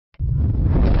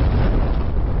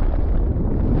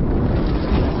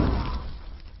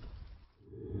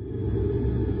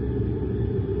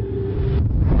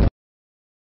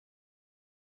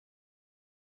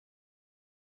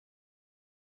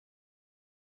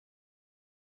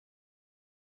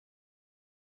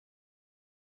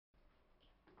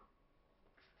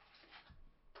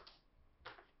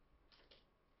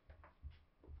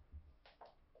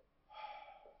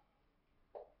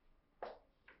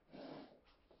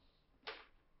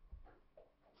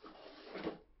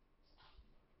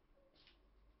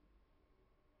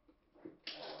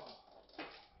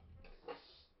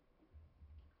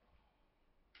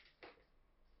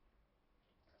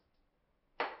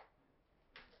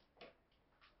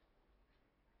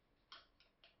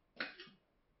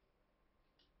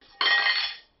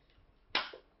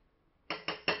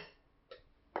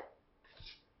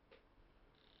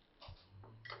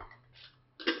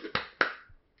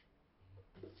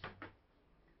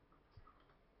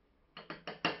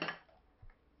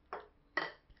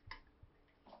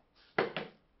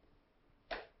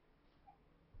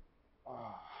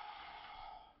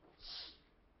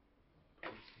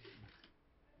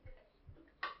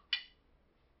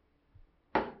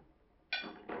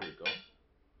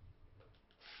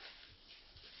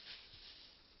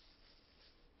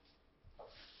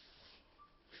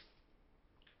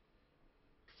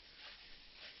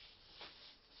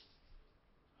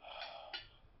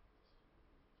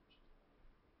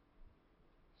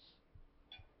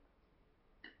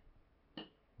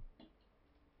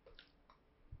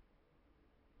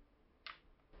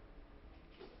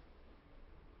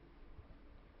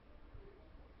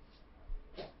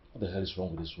What the hell is wrong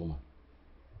with this woman?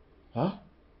 Huh?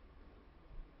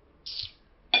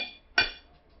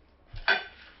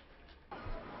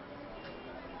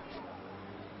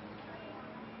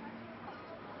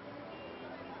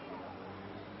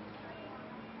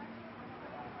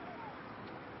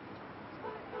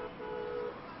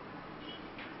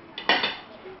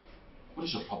 What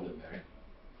is your problem, Mary?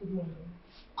 Good morning.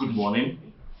 Good morning?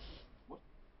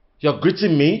 You're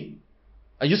greeting me?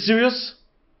 Are you serious?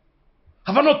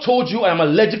 Have I not told you I am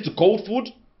allergic to cold food?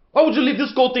 Why would you leave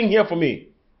this cold thing here for me?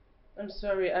 I'm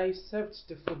sorry, I served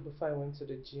the food before I went to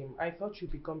the gym. I thought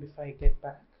you'd be gone before I get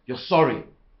back. You're sorry.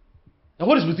 And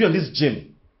what is with you and this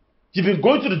gym? You've been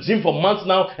going to the gym for months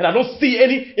now and I don't see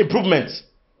any improvement.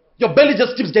 Your belly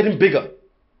just keeps getting bigger.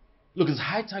 Look, it's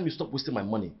high time you stop wasting my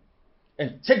money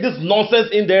and take this nonsense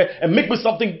in there and make me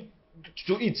something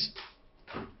to eat.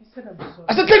 I said I'm sorry.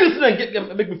 I said take this in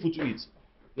and make me food to eat.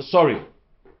 You're sorry.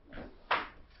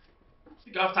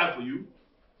 Think I have time for you?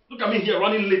 Look at me here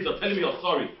running late. You're telling me you're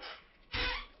sorry.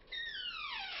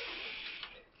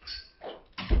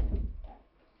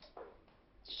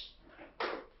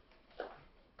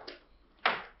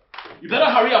 You better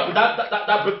hurry up with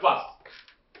that breakfast.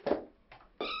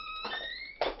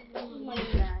 Good morning,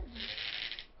 Dad.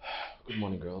 Good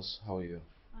morning, girls. How are you?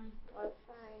 We're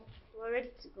fine. We're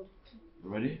ready to go. You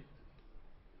ready?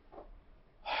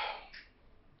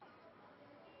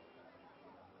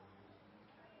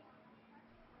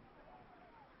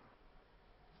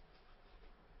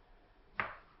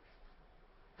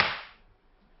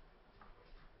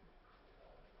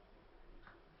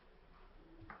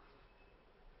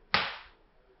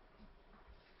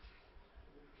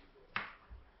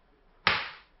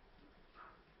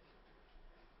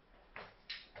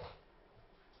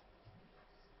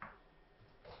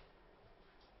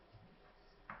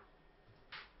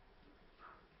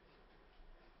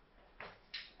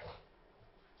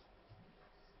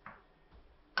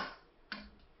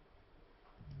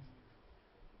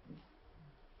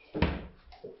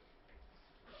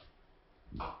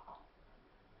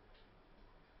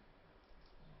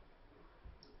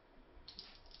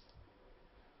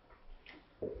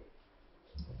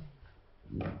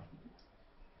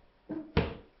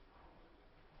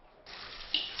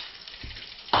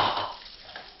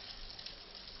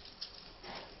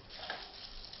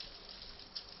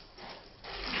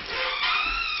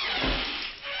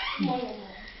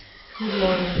 Good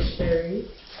morning, Sherry.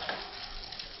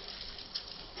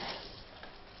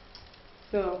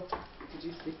 So, did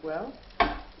you sleep well?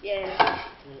 Yes.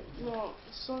 No,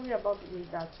 sorry about the way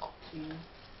Dad talked to you.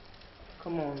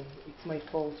 Come on, it's my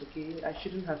fault, okay? I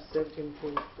shouldn't have served him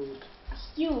cold food.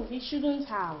 Still, he shouldn't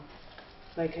have.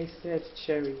 Like I said,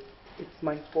 Sherry, it's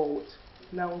my fault.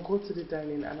 Now go to the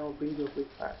dining and I'll bring your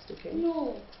breakfast, okay?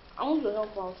 No, I want to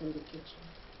help out in the kitchen.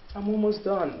 I'm almost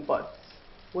done, but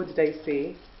what did I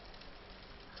say?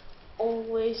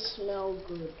 Always smell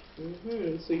good.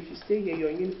 So if you stay here, your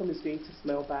uniform is going to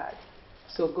smell bad.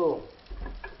 So go.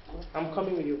 I'm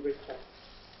coming with your breakfast.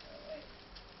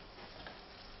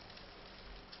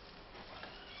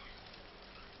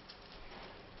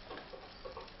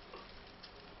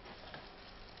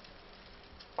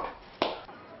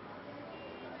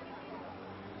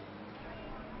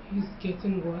 He's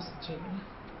getting worse, Jenny.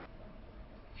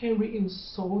 Henry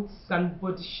insults and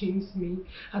body shames me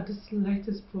at the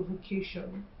slightest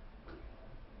provocation.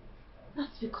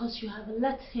 That's because you have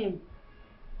let him.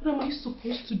 What am I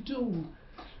supposed to do?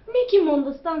 Make him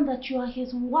understand that you are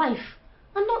his wife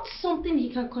and not something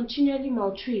he can continually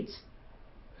maltreat.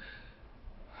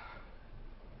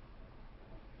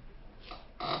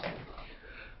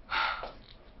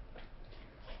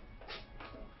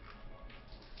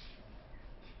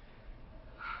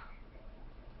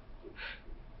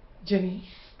 Jenny,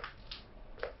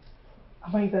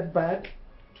 am I that bad?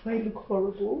 Do I look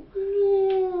horrible?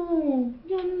 No,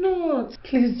 you're not.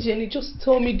 Please, Jenny, just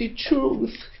tell me the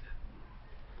truth.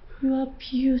 You are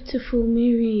beautiful,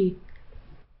 Mary.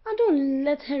 And don't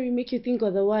let Henry make you think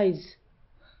otherwise.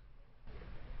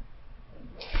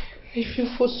 I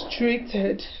feel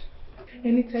frustrated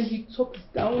anytime he talks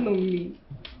down on me.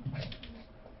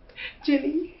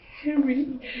 Jenny,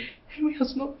 Henry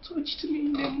has not touched me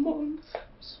in a month.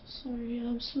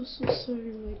 I'm so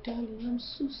sorry, my darling. I'm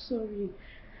so sorry.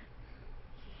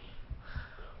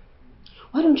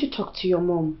 Why don't you talk to your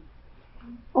mom?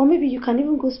 Or maybe you can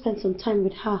even go spend some time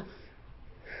with her.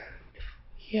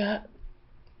 Yeah,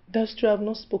 that's true. I've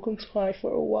not spoken to her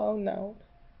for a while now.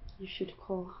 You should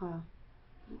call her.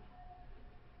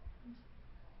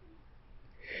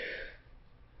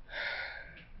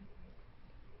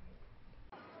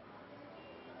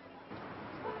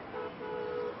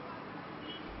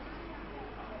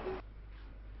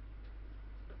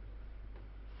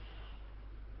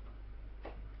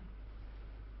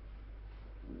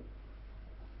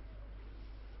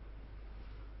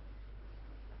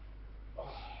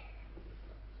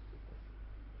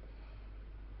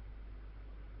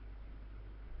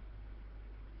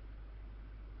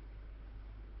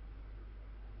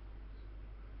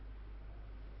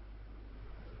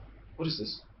 What is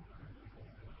this?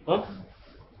 Huh?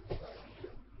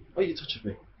 Why are you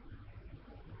touching me?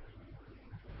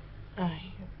 I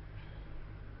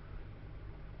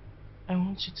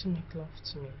want you to make love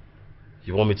to me.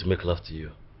 You want me to make love to you?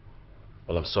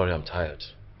 Well, I'm sorry, I'm tired.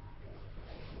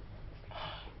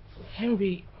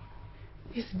 Henry,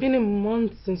 it's been a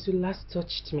month since you last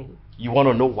touched me. You want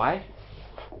to know why?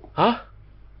 Huh?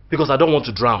 Because I don't want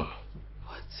to drown.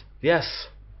 What? Yes.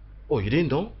 Oh, you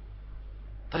didn't know?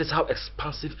 That is how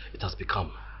expansive it has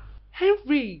become.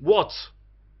 Henry! What?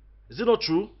 Is it not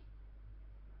true?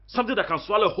 Something that can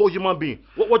swallow a whole human being.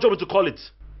 What do you want me to call it?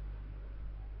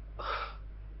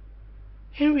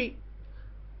 Henry,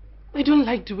 I don't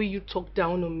like the way you talk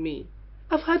down on me.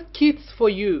 I've had kids for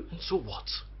you. And so what?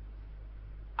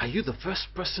 Are you the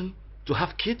first person to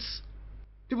have kids?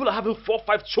 People are having 4 or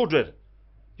 5 children.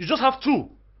 You just have 2.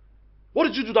 What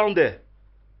did you do down there?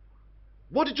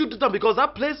 What did you do down? Because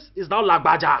that place is now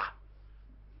Lagbaja.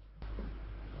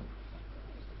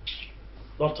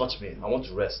 Don't touch me. I want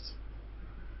to rest.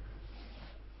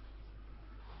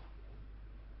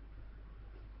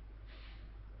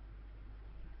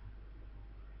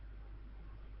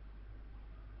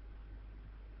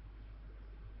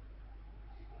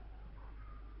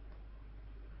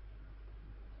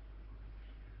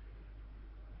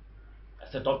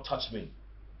 I said, don't touch me.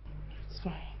 It's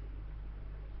fine.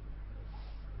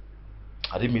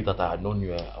 I didn't mean that I had known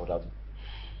you. I would have.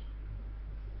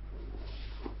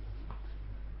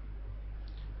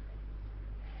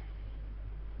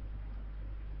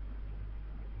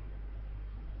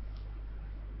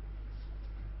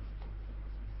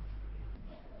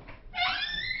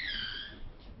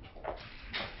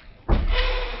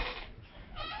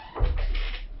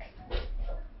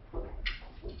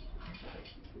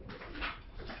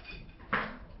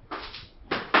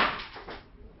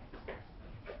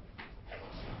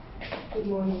 Good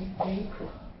morning.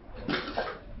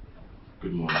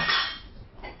 Good morning.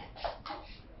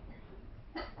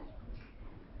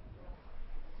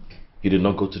 You did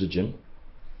not go to the gym?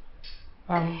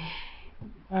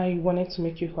 I wanted to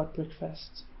make you hot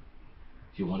breakfast.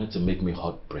 You wanted to make me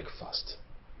hot breakfast?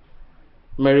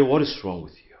 Mary, what is wrong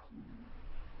with you?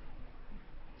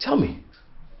 Tell me.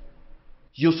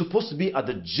 You're supposed to be at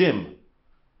the gym,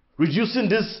 reducing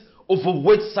this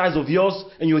overweight size of yours,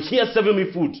 and you're here serving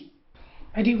me food.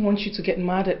 I didn't want you to get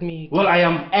mad at me. Well, I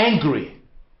am angry.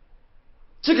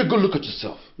 Take a good look at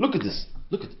yourself. Look at this.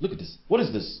 Look at this. What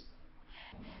is this?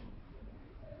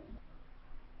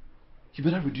 You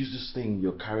better reduce this thing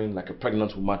you're carrying like a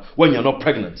pregnant woman when you're not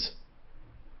pregnant.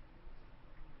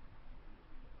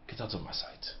 Get out of my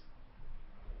sight.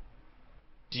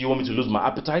 Do you want me to lose my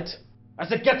appetite? I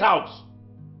said get out!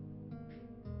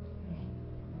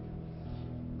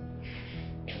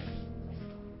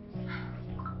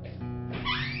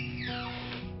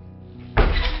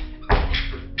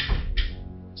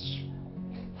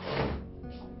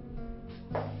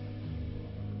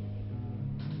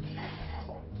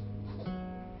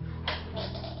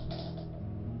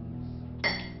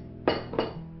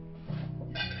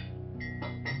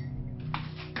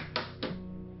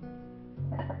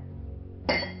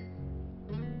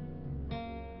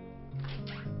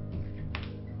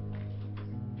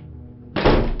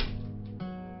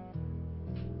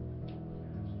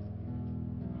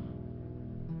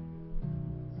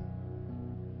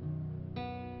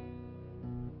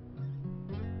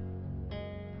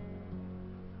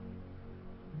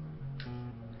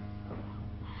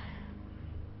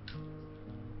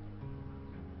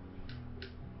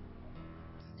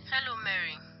 Hello,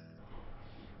 Mary.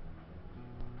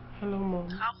 Hello, Mom.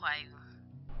 How are you?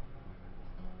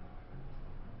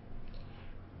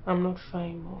 I'm not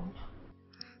fine, Mom.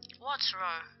 What's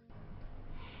wrong?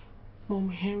 Mom,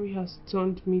 Henry has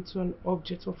turned me to an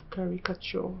object of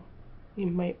caricature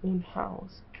in my own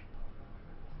house.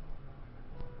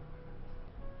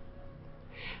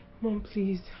 Mom,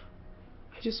 please.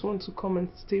 I just want to come and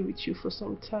stay with you for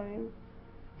some time.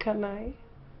 Can I?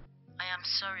 I am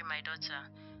sorry, my daughter.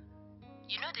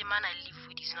 You know the man I live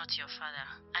with is not your father,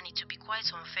 and it would be quite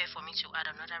unfair for me to add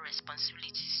another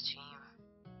responsibilities to him.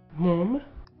 Mom?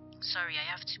 Sorry,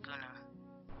 I have to go now.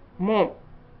 Mom!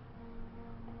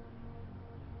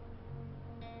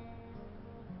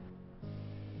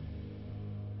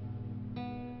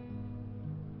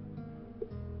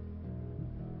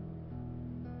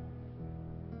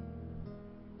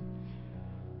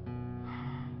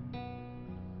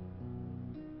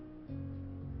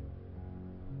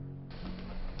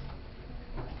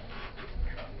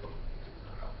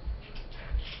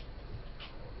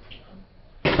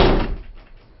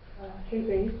 Hey,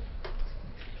 babe.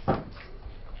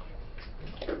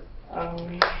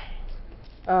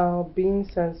 beans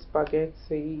and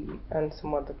spaghetti and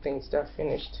some other things that are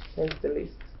finished. Here's the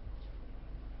list.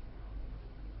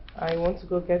 I want to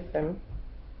go get them.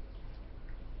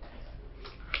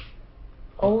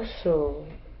 Also,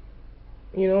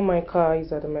 you know my car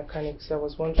is at the mechanic, so I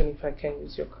was wondering if I can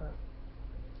use your car.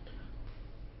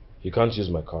 You can't use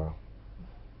my car.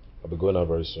 I'll be going out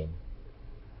very soon.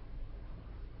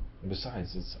 And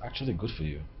besides, it's actually good for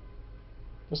you.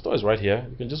 The store is right here.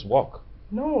 You can just walk.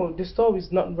 No, the store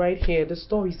is not right here. The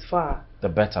store is far. The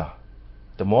better.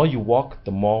 The more you walk,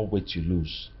 the more weight you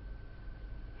lose.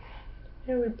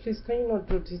 Henry, please, can you not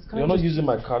do this? You're not using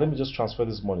my car. Let me just transfer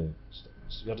this money.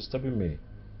 You're disturbing me.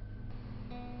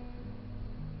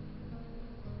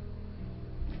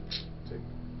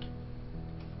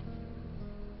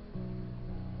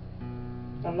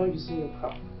 I'm not using your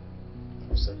car.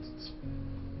 I've said it.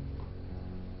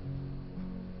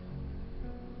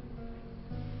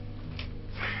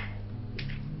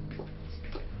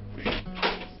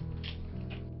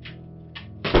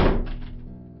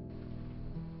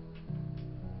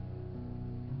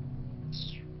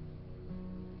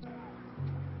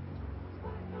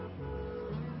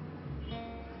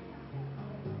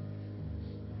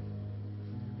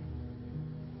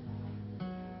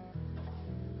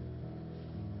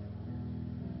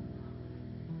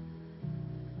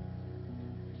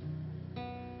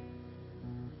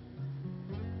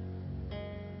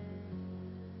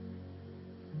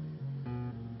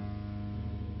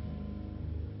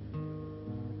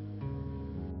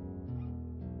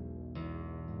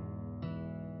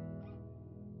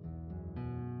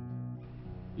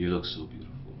 You look so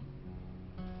beautiful.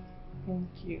 Thank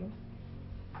you.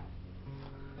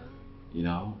 You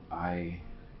know, I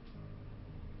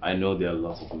know there are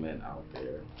lots of men out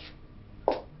there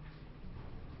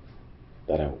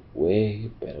that are way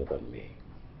better than me,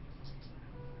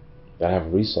 that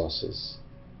have resources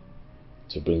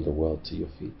to bring the world to your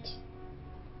feet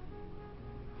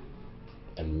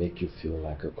and make you feel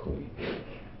like a queen.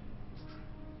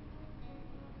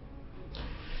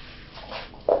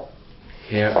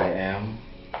 Here I am,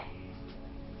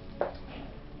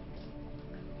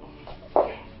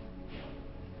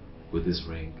 with this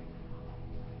ring,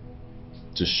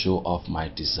 to show off my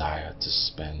desire to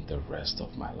spend the rest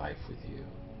of my life with you,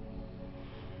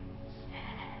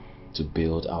 to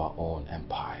build our own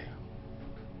empire,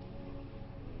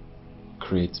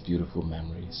 create beautiful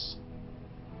memories,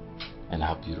 and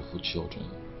have beautiful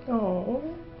children. Oh.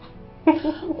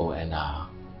 Oh, and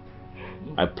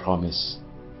I promise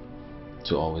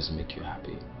to always make you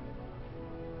happy,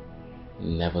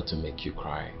 never to make you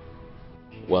cry.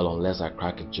 Well, unless I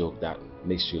crack a joke that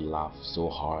makes you laugh so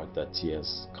hard that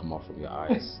tears come out from your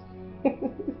eyes.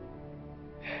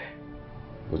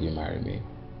 Will you marry me?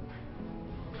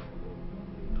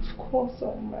 Of course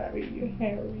I'll marry you,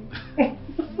 Harry.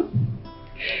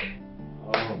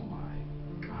 Oh my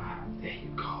God, there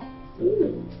you go.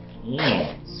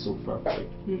 So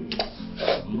perfect.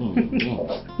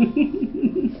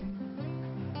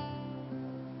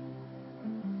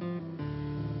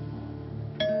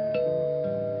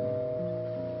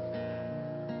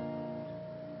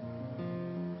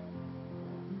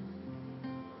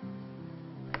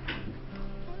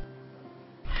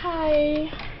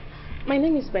 Hi, my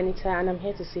name is Benita and I'm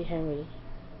here to see Henry.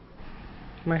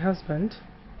 My husband?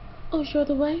 Oh, you're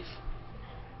the wife?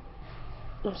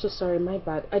 I'm so sorry, my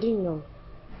bad. I didn't know.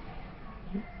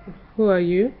 Who are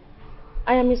you?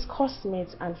 I am his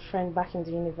classmate and friend back in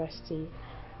the university.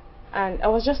 And I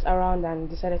was just around and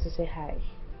decided to say hi.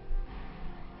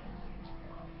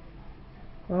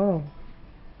 Oh,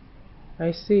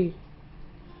 I see.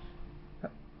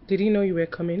 Did he know you were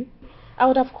coming? I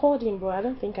would have called him, but I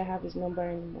don't think I have his number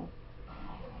anymore.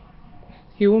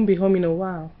 He won't be home in a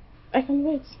while. I can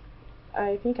wait.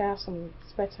 I think I have some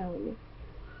spare time with me.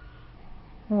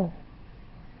 Oh.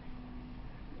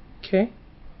 Okay.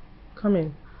 Come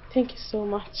in. Thank you so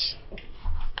much.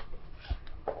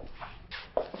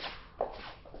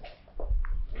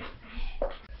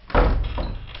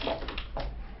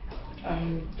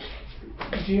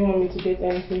 Do you want me to get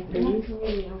anything for you? Not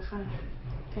really, I'm fine.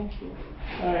 Thank you.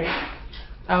 Alright.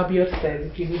 I'll be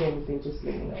upstairs. If you need anything, just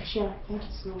let me know. Sure, thank you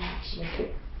so much.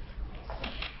 Okay.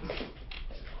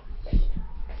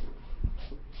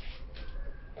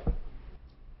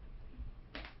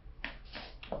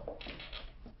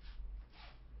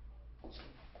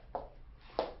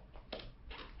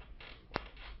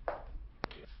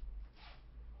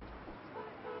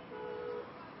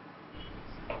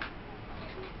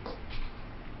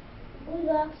 Good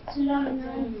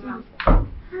afternoon.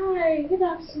 Hi, good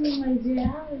afternoon, my dear.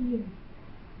 How are you?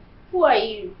 Who are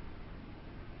you?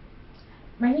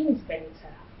 My name is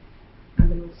Benita.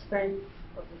 the most friends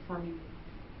of the family.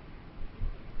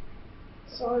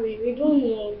 Sorry, we don't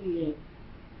know you.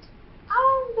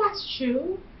 That's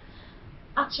true.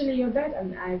 Actually, your dad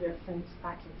and I were friends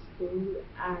back in school,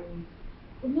 and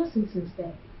we've not seen since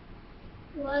then.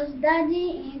 Was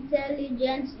Daddy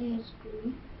intelligent in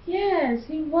school? Yes,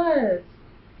 he was.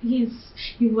 He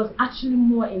was actually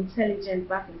more intelligent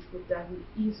back in school than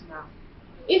he is now.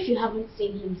 If you haven't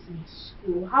seen him since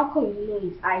school, how come you know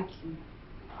his IQ?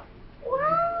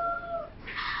 Well,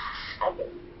 hi.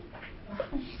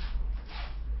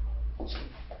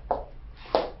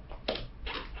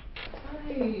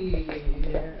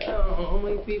 Oh,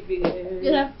 my baby.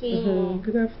 Good afternoon.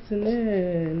 Good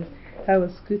afternoon. How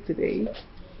was school today?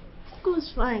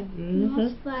 School's fine. Mm-hmm.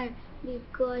 Not fine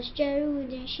because Jerry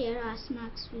wouldn't share her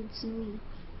snacks with me.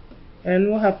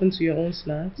 And what happened to your own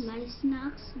snacks? My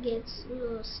snacks get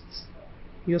lost.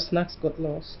 Your snacks got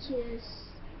lost? Yes.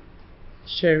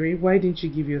 Sherry, why didn't you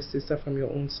give your sister from your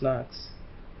own snacks?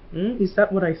 Is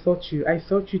that what I thought you? I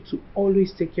thought you to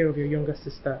always take care of your younger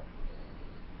sister.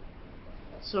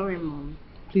 Sorry, Mom.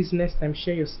 Please, next time,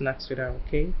 share your snacks with her,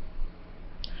 okay?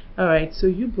 Alright, so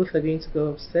you both are going to go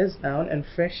upstairs now and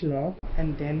freshen up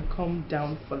and then come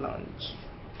down for lunch.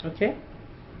 Okay?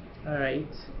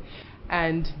 Alright.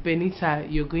 And Benita,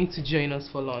 you're going to join us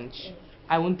for lunch.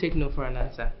 I won't take no for an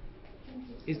answer.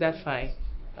 Is that fine?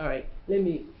 Alright, let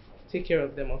me take care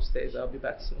of them upstairs. I'll be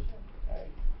back soon. Alright.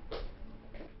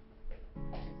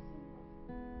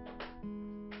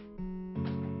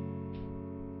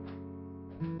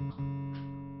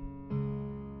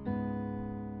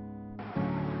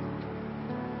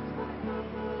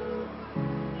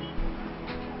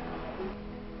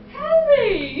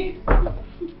 Henry!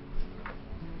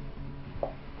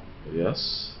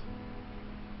 Yes?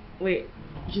 Wait,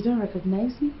 you don't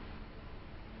recognize me?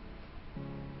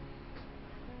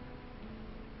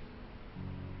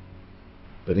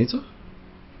 Benita?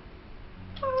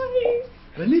 Hi!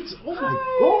 Benita? Oh Hi. my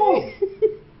god!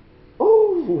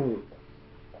 Oh!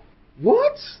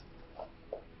 What?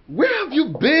 Where have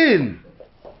you been?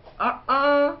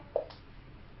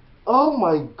 Oh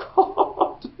my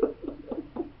god!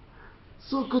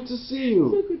 So good to see you.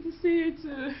 So good to see you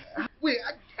too. Wait,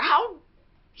 how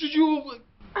did you...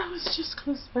 I was just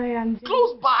close by and...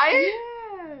 Close by?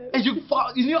 Yeah. And you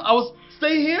knew I was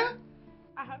staying here?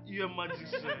 You're a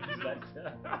magician.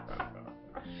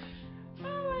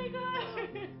 Oh my god.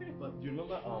 But you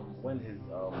remember when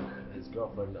his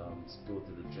girlfriend spilled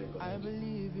the drink on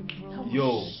him?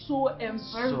 Yo. So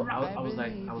embarrassed. So I was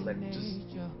like just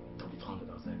dumbfounded.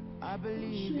 I was like, I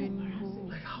believe in who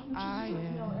like how would I you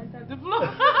am, Enter the floor.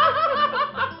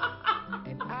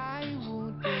 and I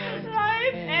won't let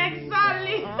Right,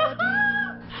 exactly.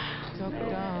 talk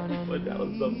down on But that was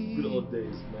me. some good old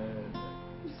days, man.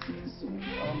 So, what's going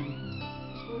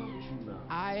on with you now?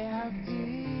 I have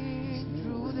been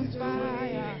through the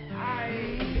fire,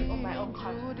 On my own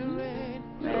car. through the rain,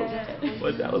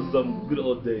 But that was some good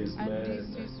old days, and man. this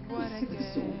is what I So, get.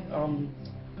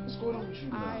 what's going on with you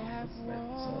now? I have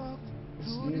walked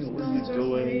through the What are you storm.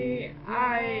 doing?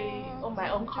 On my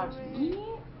own car.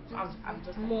 I'm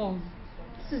just... Mom,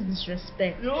 this is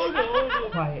disrespect. No.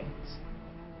 Quiet.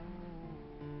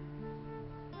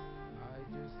 I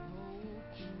just hope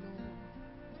you know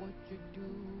what you're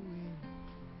doing.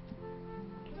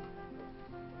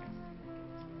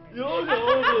 No,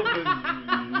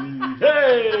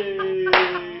 hey!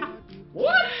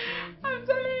 What? I'm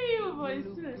telling you, but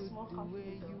it's still a small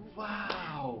company.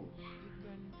 Wow.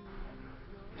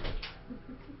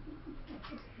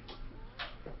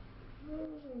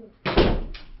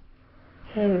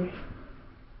 Henry,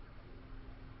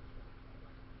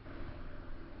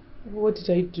 what did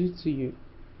I do to you?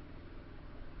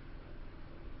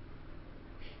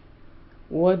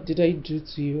 What did I do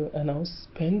to you? And I'll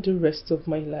spend the rest of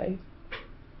my life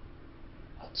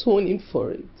atoning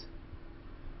for it.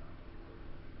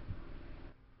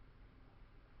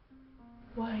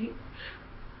 Why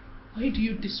do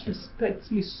you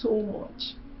disrespect me so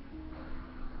much?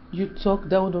 You talk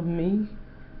down on me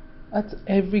at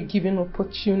every given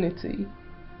opportunity.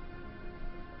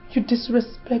 You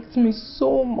disrespect me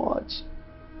so much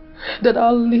that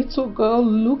our little girl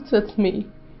looked at me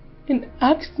and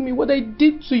asked me what I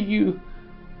did to you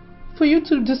for you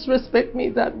to disrespect me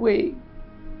that way.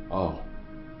 Oh.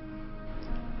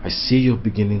 I see you're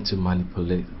beginning to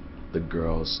manipulate the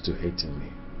girls to hating me,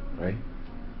 right?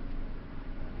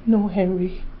 No,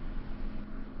 Henry.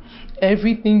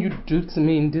 Everything you do to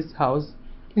me in this house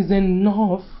is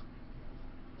enough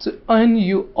to earn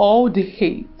you all the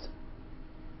hate.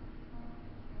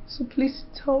 So please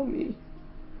tell me.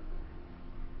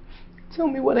 Tell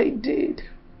me what I did.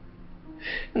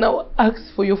 Now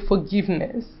ask for your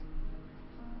forgiveness.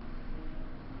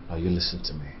 Now you listen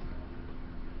to me.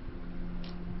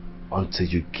 Until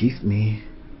you give me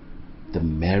the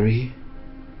Mary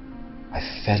I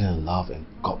fell in love and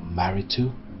got married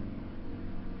to,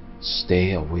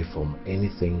 stay away from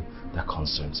anything that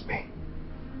concerns me.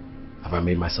 Have I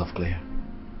made myself clear?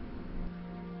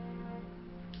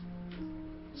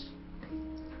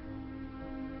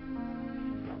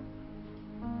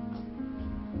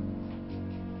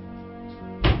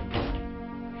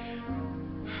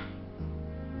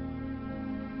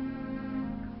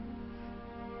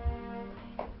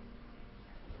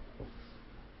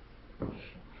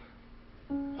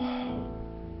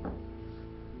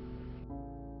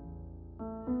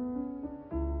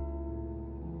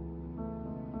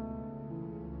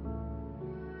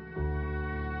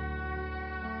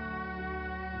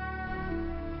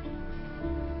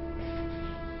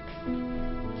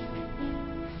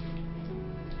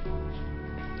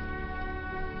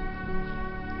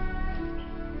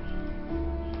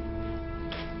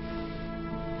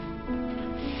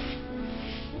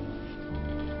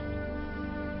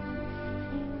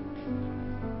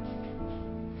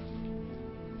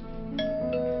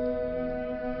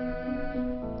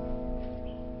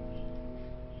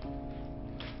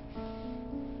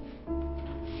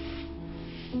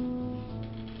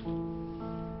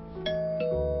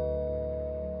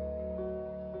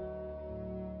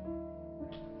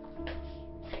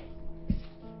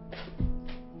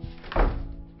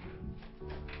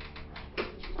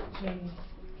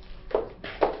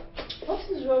 What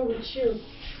is wrong with you?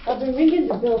 I've been ringing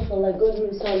the bell for like God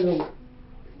knows how long.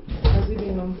 Has it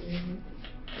been long for you?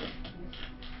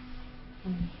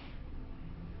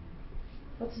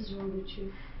 What is wrong with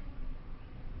you?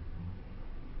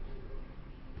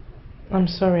 I'm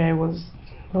sorry, I was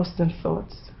lost in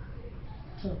thoughts.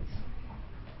 Thoughts?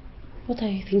 What are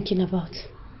you thinking about?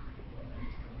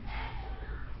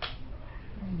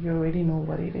 You already know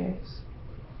what it is.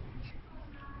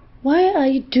 Why are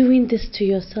you doing this to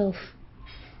yourself?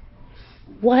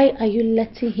 Why are you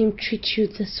letting him treat you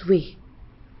this way?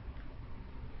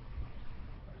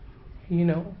 You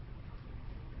know,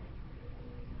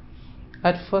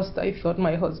 at first I thought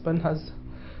my husband has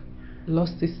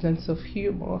lost his sense of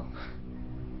humor.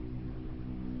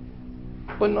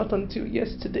 But not until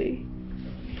yesterday.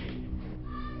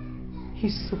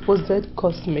 His supposed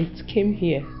cosmate came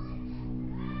here.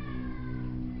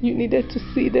 You needed to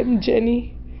see them,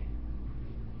 Jenny.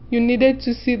 You needed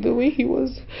to see the way he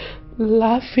was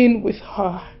laughing with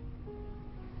her.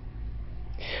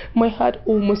 My heart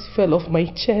almost fell off my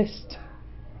chest.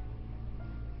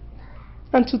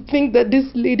 And to think that this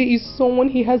lady is someone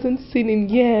he hasn't seen in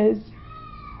years.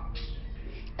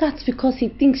 That's because he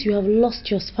thinks you have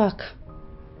lost your spark.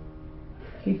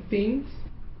 He thinks?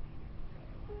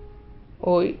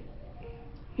 Or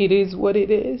it is what it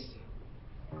is.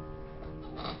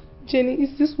 Jenny,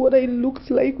 is this what I looked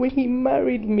like when he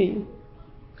married me?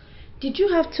 Did you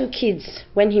have 2 kids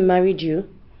when he married you?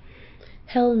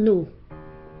 Hell no.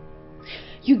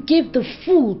 You gave the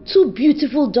fool 2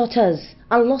 beautiful daughters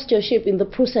and lost your shape in the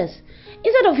process.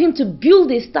 Instead of him to build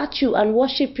a statue and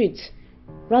worship it,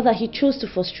 rather he chose to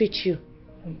frustrate you.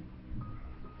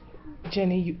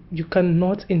 Jenny, you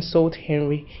cannot insult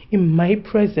Henry in my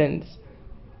presence.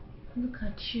 Look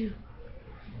at you,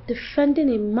 defending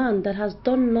a man that has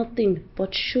done nothing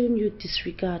but shown you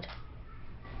disregard.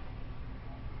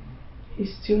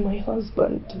 He's still my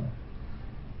husband.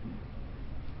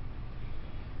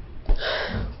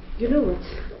 You know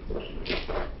what?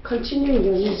 Continue in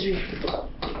your misery.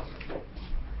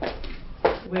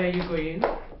 Where are you going?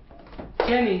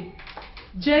 Jenny!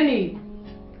 Jenny!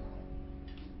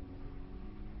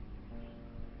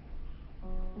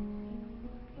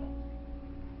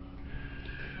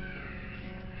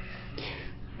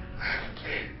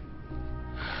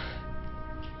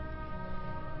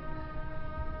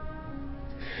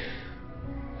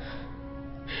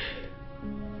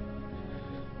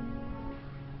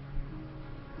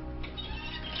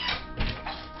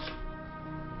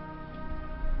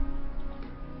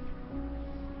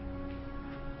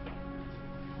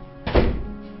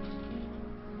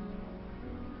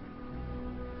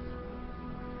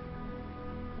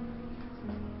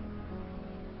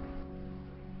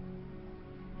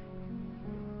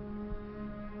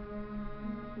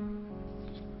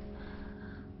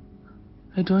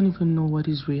 I don't even know what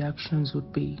his reactions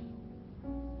would be.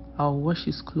 I'll wash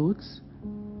his clothes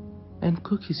and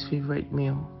cook his favorite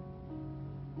meal.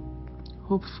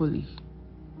 Hopefully.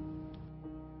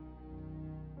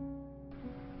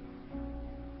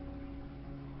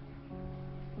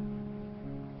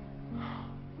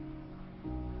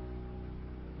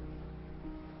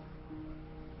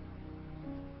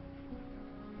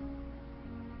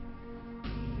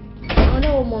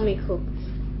 mommy cooked.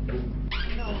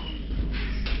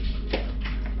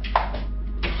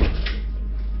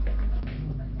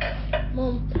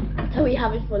 Mom, what are we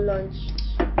having for lunch?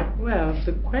 Well,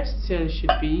 the question should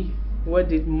be, what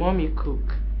did mommy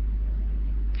cook?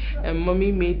 And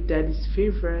mommy made daddy's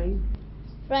favorite.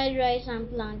 Fried rice and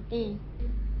plantain.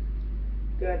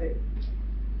 Got it.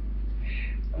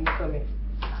 I'm coming.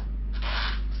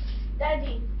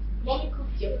 Daddy, mommy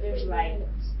cooked your favorite.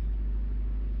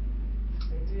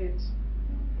 I did.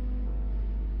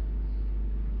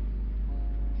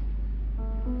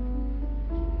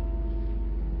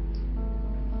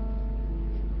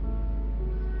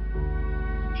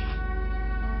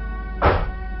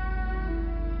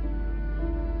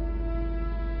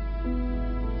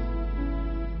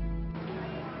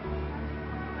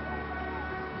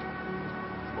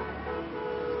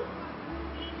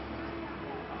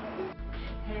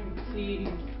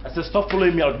 I said stop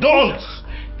following me out. Don't!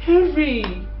 Henry,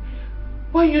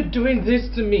 why are you doing this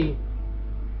to me?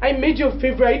 I made your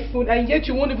favorite food and yet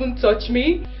you won't even touch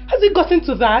me? Has it gotten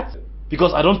to that?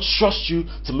 Because I don't trust you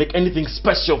to make anything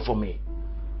special for me.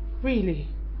 Really?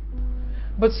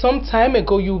 But some time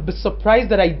ago you'll be surprised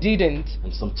that I didn't.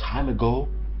 And some time ago,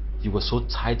 you were so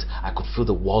tight I could feel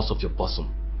the walls of your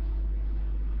bosom.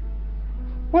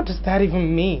 What does that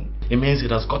even mean? It means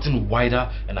it has gotten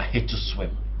wider and I hate to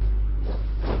swim.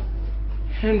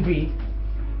 Henry,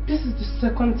 this is the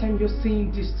second time you're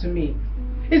saying this to me.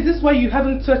 Is this why you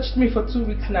haven't touched me for 2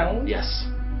 weeks now? Yes.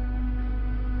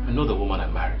 I know the woman I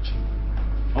married.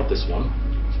 Not this one.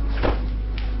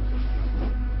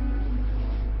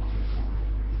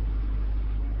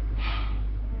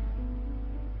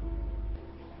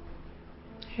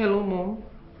 Hello, Mom.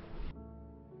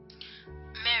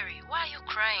 Mary, why are you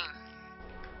crying?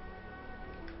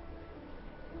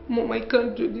 Mom, I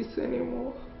can't do this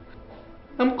anymore.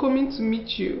 I'm coming to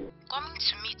meet you. Coming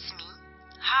to meet me?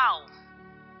 How?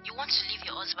 You want to leave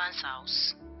your husband's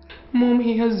house? Mom,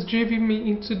 he has driven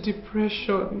me into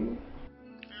depression.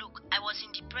 Look, I was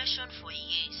in depression for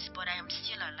years, but I am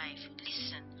still alive.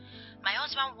 Listen, my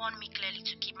husband warned me clearly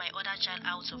to keep my other child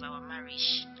out of our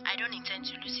marriage. I don't intend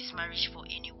to lose his marriage for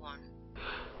anyone.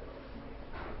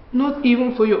 Not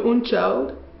even for your own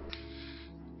child?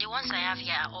 The ones I have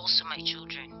here are also my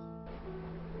children.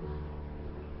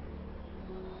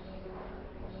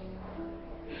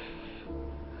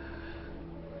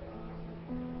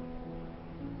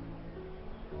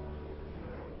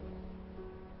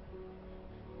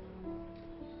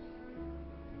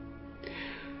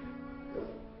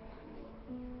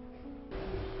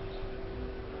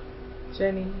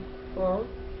 Jenny, well,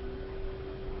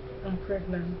 I'm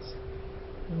pregnant.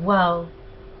 Wow.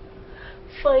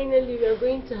 Finally, we are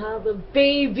going to have a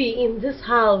baby in this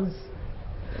house.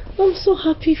 I'm so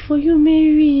happy for you,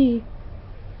 Mary.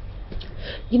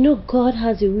 You know, God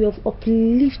has a way of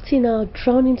uplifting our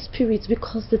drowning spirits,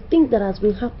 because the thing that has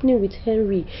been happening with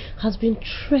Henry has been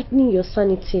threatening your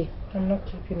sanity. I'm not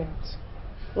keeping it.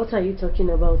 What are you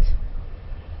talking about?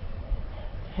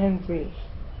 Henry.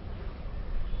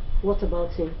 What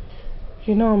about him?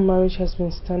 You know, our marriage has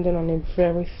been standing on a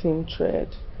very thin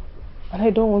thread, and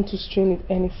I don't want to strain it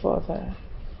any further.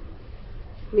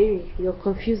 Mary, you're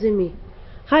confusing me.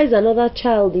 How is another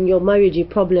child in your marriage a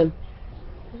problem?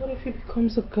 What if it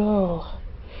becomes a girl?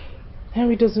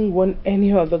 Henry doesn't want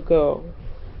any other girl.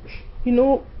 You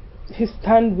know, his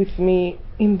stand with me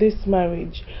in this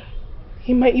marriage,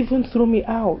 he might even throw me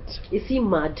out. Is he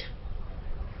mad?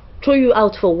 Throw you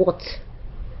out for what?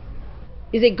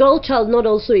 Is a girl child not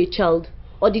also a child?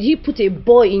 Or did he put a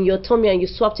boy in your tummy and you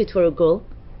swapped it for a girl?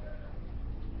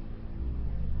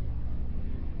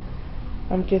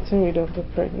 I'm getting rid of the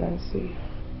pregnancy.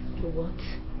 What?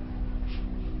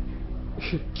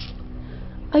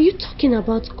 Are you talking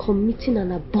about committing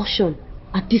an abortion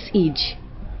at this age?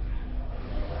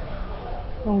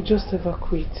 I'll just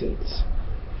evacuate it.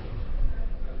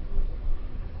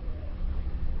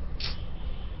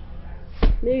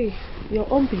 Mary,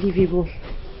 you're unbelievable.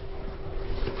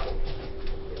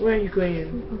 Where are you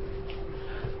going?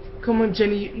 Come on,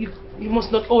 Jenny, you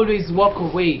must not always walk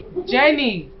away.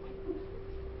 Jenny!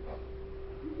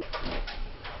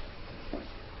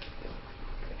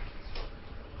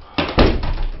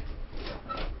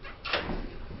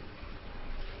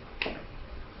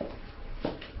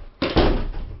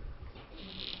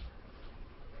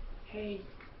 Hey.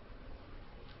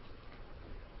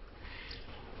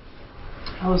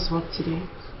 How was work today?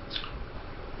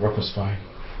 Work was fine.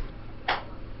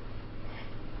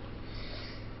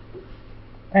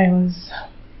 I was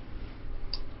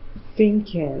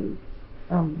thinking,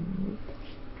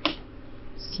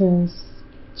 since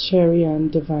Cherry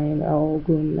and Divine are all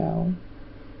grown now,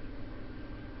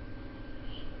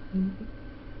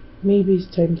 Maybe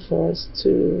it's time for us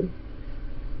to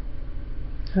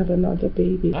have another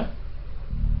baby. Huh?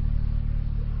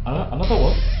 Another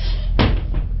what?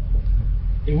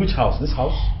 In which house? This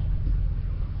house?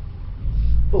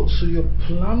 Oh, so you're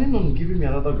planning on giving me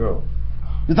another girl?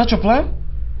 Is that your plan?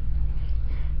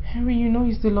 Henry, you know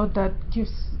it's the Lord that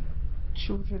gives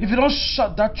children. If you don't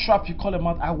shut that trap you call a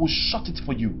mouth, I will shut it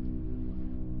for you.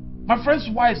 My friends'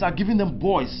 wives are giving them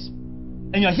boys.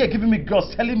 And you're here giving me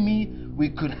girls, telling me we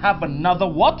could have another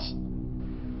what?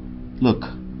 Look,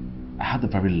 I had a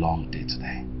very long day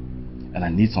today. And I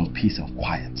need some peace and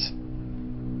quiet.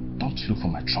 Don't look for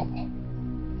my trouble.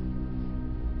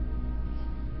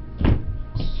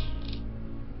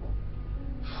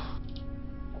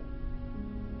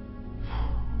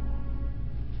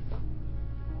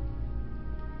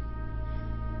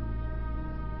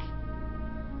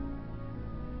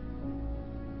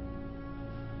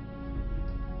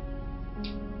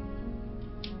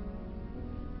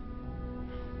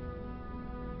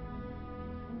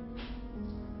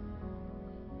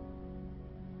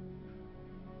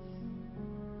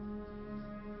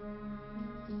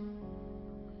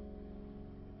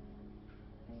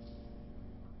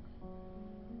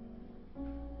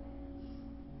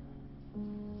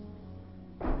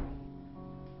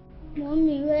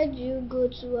 Mommy, where do you go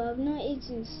to? I've not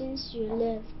eaten since you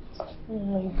left. Oh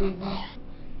my baby.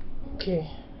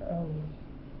 Okay,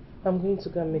 I'm going to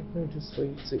go and make noodles for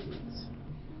you to eat.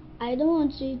 I don't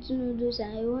want to eat noodles,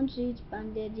 I want to eat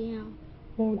pounded yam.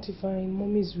 Oh divine,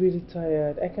 mommy's really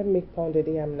tired. I can't make pounded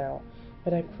yam now.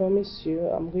 But I promise you,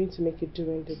 I'm going to make it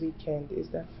during the weekend. Is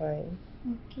that fine?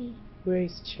 Okay. Where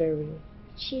is Cherry?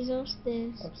 She's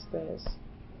upstairs. Upstairs.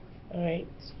 Alright.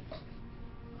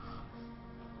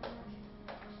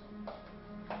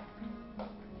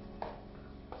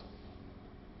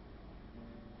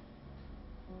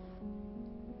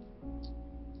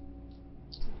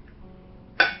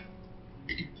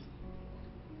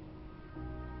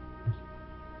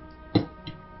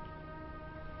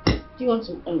 Do you want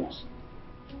some onions?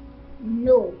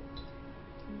 No.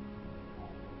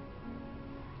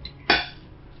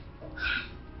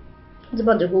 What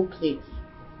about the whole plate?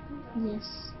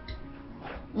 Yes.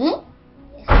 Hmm?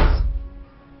 Yes.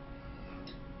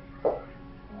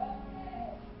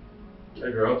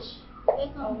 Hey girls.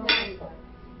 Welcome back.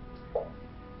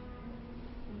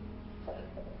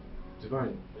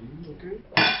 Divine, are you okay?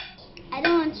 I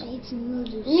don't want to eat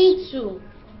noodles. Me too.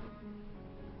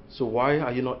 So why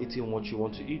are you not eating what you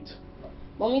want to eat?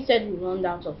 Mommy said we run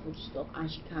out of food stock and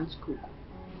she can't cook.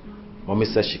 Mommy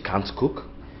says she can't cook?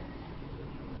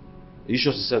 Are you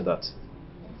sure she said that?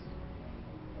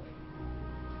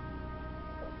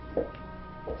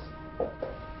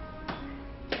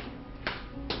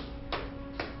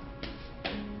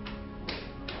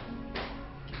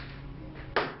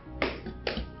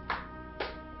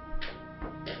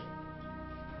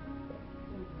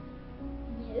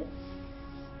 Yes.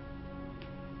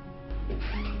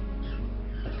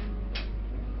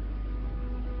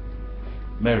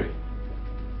 Mary.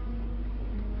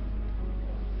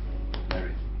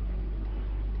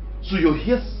 So you're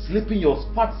here sleeping your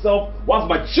fat self whilst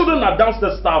my children are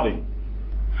downstairs starving?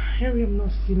 Harry, I'm not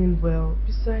feeling well.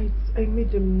 Besides, I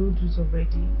made them noodles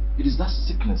already. It is that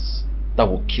sickness that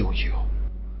will kill you.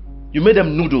 You made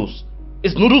them noodles.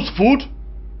 Is noodles food?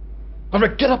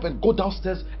 Alright, get up and go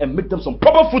downstairs and make them some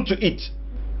proper food to eat.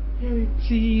 Harry,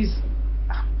 please.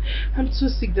 I'm too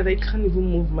sick that I can't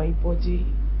even move my body.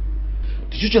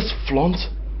 Did you just flaunt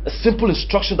a simple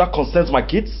instruction that concerns my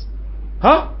kids?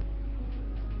 Huh?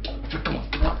 Come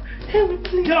on, get up. Harry,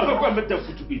 please. Get up and go and make them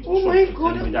food to eat. Oh my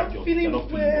God, I'm not feeling well.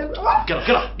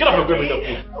 Get up and go and make them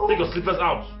food. Take your slippers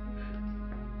out.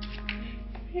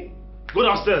 Go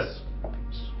downstairs.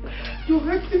 You're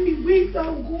hurting me. Wait,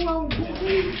 I'll go.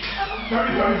 Very.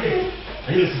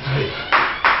 Are you listening to me?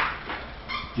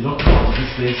 You don't come out of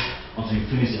this place until you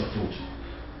finish your food.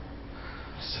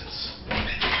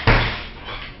 Nonsense.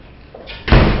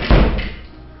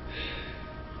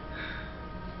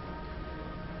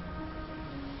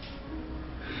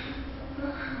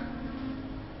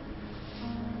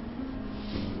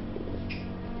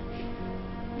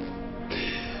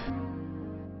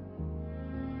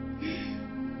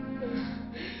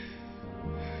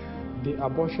 The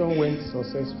abortion went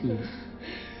successfully.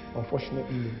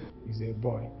 Unfortunately, he's a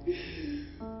boy.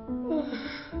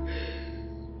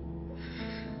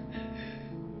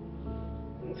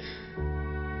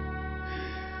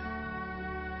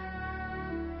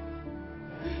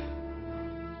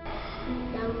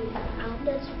 I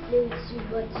wanted to play with you,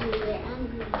 but you were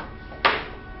angry.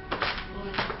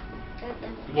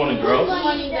 Good morning, girls. Good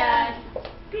morning, Dad.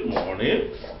 Good morning.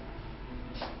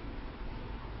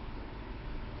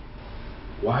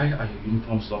 Why are your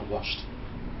uniforms not washed?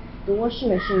 The washing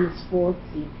machine is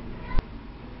faulty.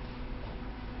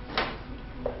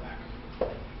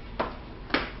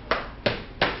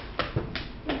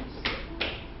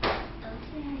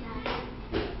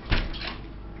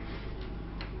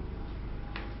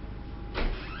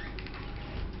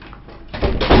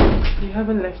 You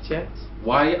haven't left yet?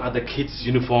 Why are the kids'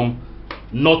 uniform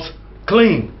not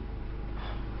clean?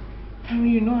 Henry,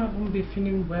 you know I haven't been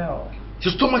feeling well.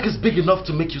 Your stomach is big enough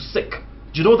to make you sick.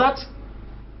 Do you know that?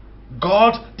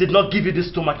 God did not give you this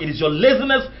stomach. It is your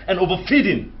laziness and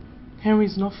overfeeding. Henry,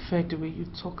 it's not fair the way you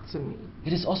talk to me.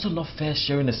 It is also not fair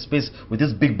sharing a space with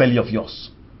this big belly of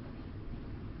yours.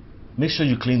 Make sure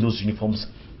you clean those uniforms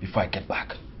before I get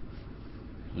back.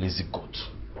 Lazy goat.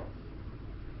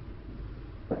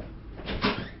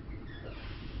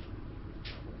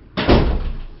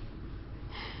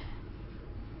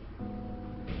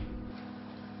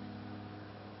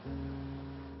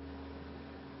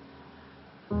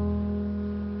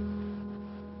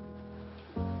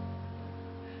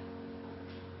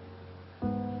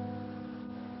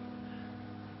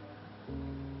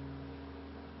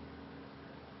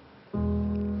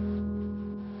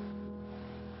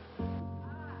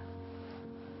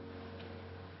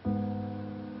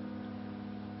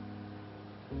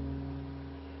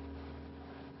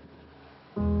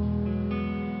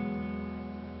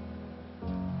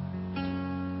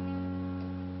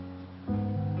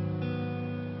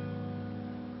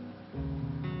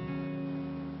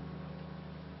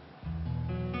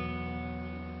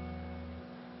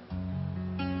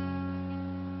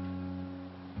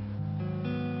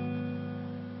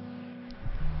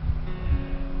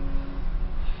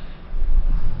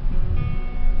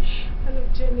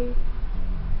 Jenny.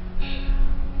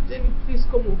 Jenny, please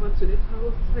come over to the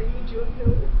house. I need your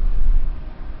help.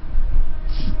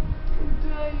 I'm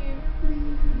dying,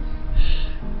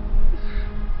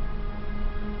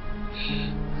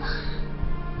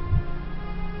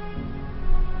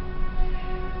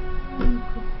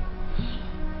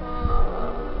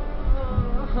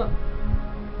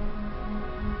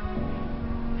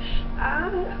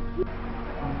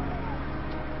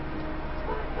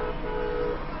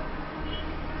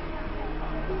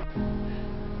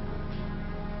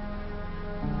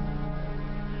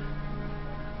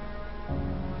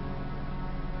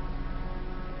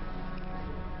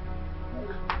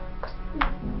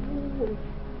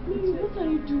 What are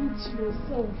you doing to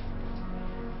yourself?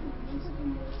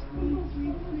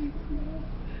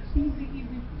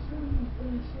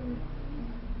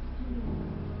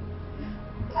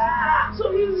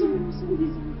 Sorry.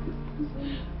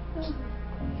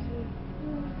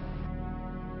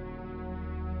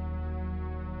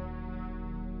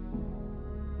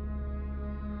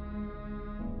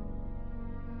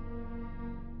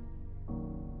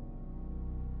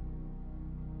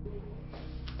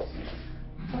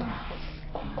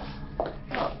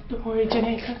 Don't worry,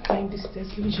 Jenny, I can't climb the stairs.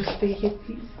 Let me just stay here,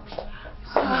 please.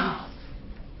 Sorry.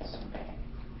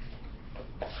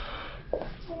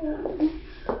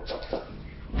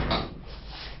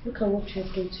 Look at what you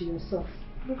have done to yourself.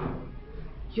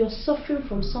 You're suffering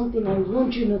from something I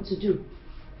warned you not to do.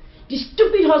 The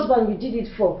stupid husband you did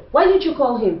it for, why didn't you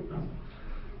call him?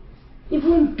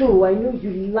 Even though I know you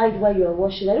lied while you were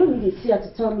washing, I don't need a seer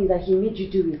to tell me that he made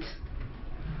you do it.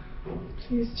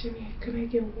 Please, Jenny, can I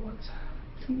get water?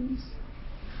 Please.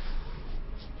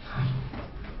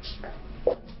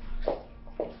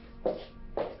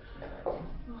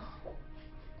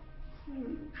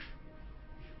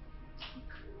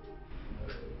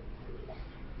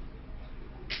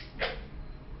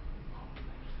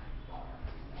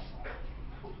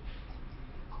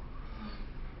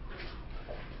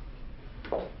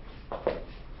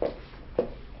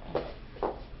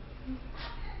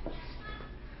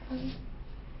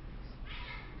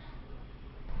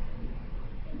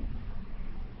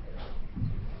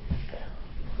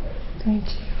 Thank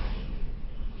you.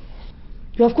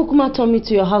 You have Kukuma turned me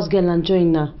to your house girl and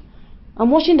join now. I'm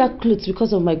washing that clothes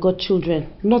because of my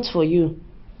godchildren, not for you.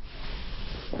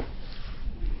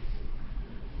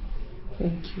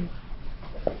 Thank you.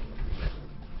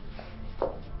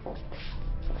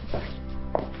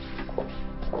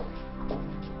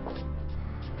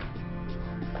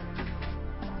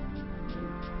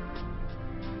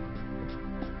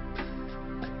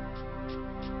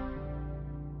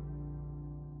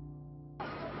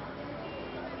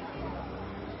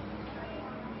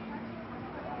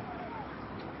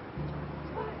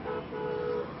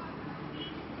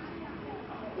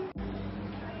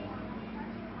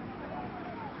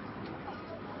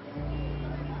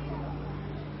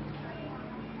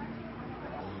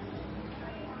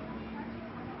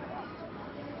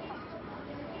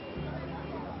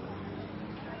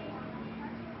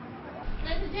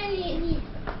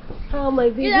 How are my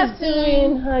babies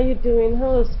doing? How are you doing?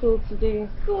 How was school today?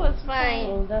 School was fine.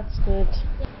 Oh, that's good.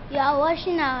 You are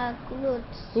washing our clothes.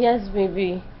 Yes,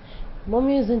 baby.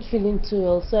 Mommy isn't feeling too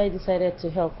well, so I decided to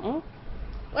help.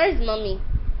 Where is mommy?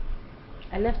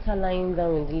 I left her lying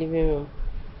down in the living room.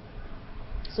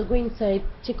 So go inside,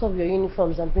 take off your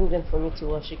uniforms and bring them for me to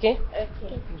wash, okay?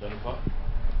 Okay. Jennifer?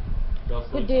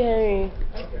 Good day, Henry.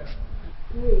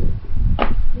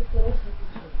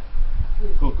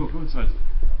 Go inside.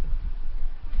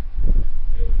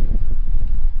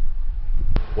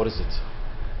 What is it?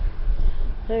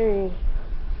 Henry,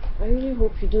 I really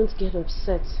hope you don't get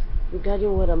upset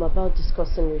regarding what I'm about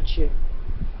discussing with you.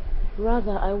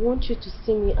 Rather, I want you to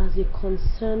see me as a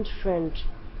concerned friend.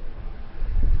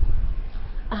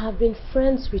 I have been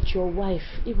friends with your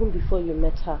wife even before you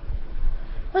met her.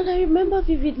 And I remember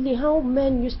vividly how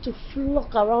men used to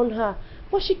flock around her,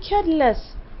 but she cared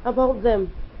less about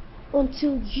them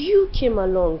until you came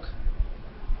along.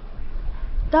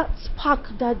 That spark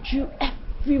that drew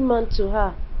every man to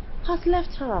her has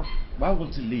left her. Why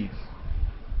won't he leave?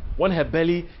 When her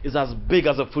belly is as big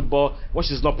as a football when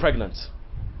she's not pregnant.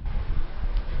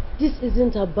 This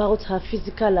isn't about her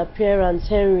physical appearance,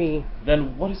 Henry.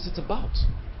 Then what is it about?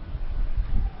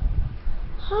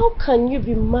 How can you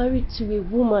be married to a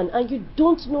woman and you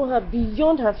don't know her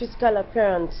beyond her physical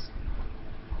appearance?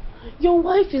 Your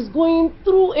wife is going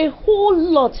through a whole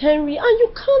lot, Henry, and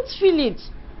you can't feel it.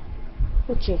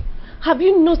 Okay, have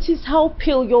you noticed how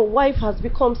pale your wife has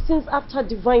become since after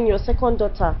Divine, your second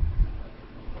daughter?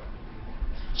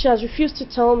 She has refused to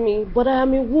tell me, but I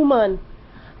am a woman.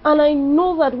 And I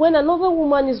know that when another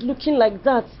woman is looking like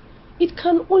that, it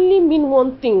can only mean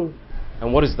one thing.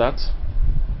 And what is that?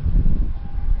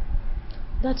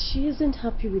 That she isn't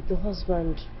happy with the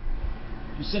husband.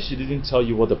 You said she didn't tell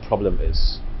you what the problem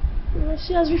is. Well,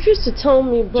 she has refused to tell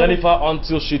me, but... Jennifer,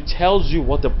 until she tells you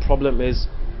what the problem is,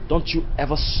 don't you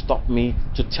ever stop me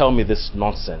to tell me this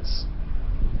nonsense.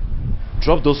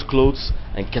 Drop those clothes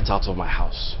and get out of my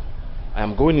house. I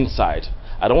am going inside.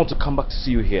 I don't want to come back to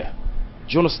see you here.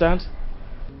 Do you understand?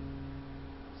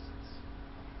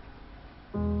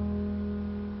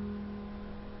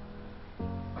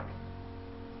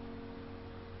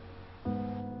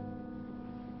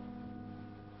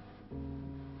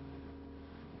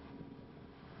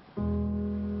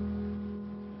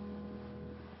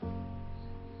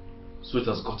 So it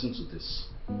has gotten to this.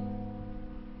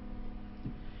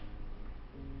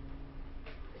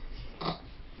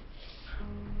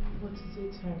 What is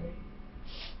it, Henry?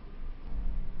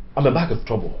 I'm a bag of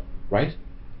trouble, right?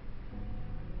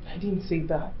 I didn't say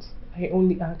that. I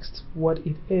only asked what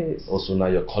it is. Also, now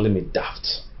you're calling me daft.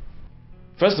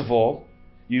 First of all,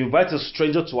 you invite a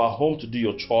stranger to our home to do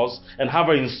your chores and have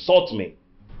her insult me.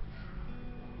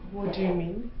 What do you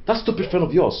mean? That stupid friend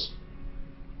of yours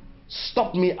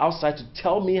stopped me outside to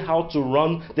tell me how to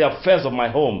run the affairs of my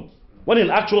home, when in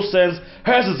actual sense,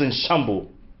 hers is in shambles.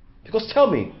 Because tell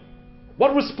me,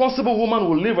 what responsible woman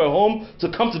will leave her home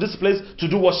to come to this place to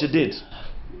do what she did?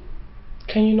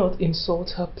 Can you not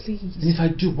insult her, please? And if I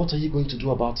do, what are you going to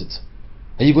do about it?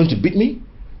 Are you going to beat me?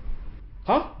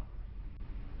 Huh?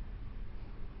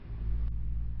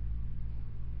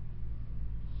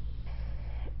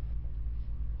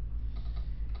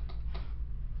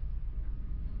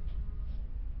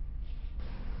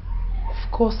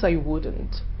 Of course I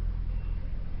wouldn't.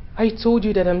 I told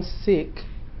you that I'm sick.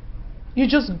 You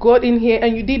just got in here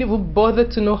and you didn't even bother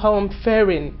to know how I'm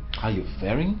faring. How you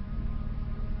faring?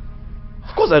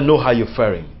 Of course I know how you're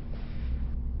faring.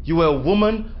 You were a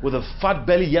woman with a fat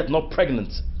belly yet not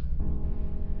pregnant.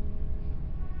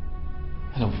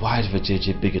 And a wide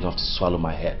vajayjay big enough to swallow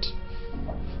my head.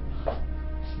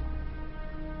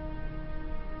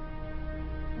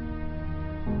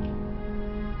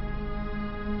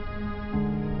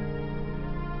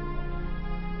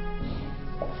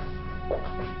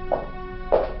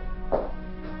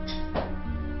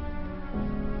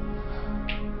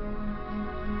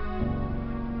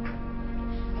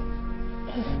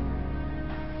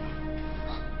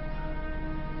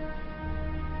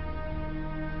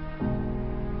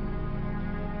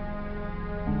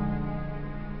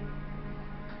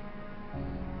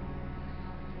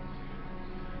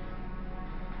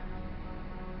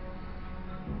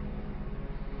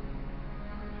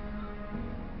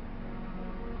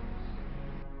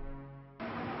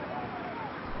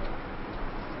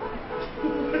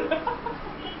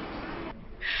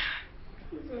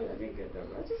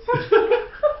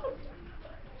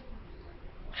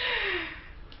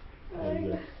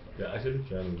 They're actually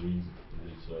trying to read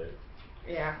this, right?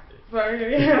 Yeah,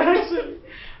 very actually.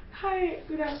 Hi,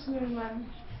 good afternoon, ma'am.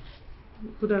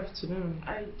 Good afternoon.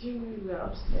 I didn't know you were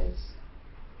upstairs.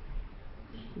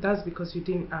 That's because you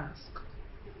didn't ask.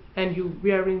 And you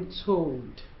weren't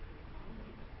told.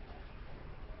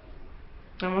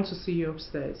 I want to see you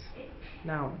upstairs.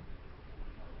 Now.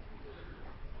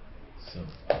 So,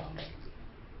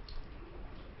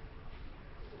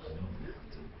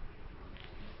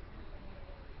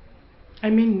 I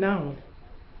mean now.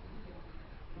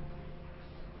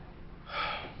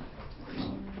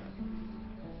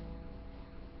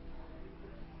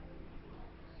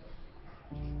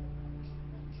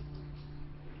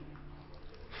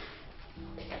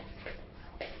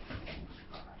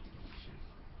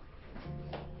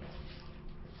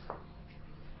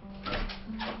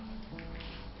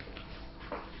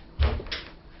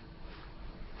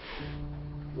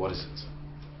 what is it?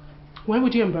 Why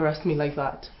would you embarrass me like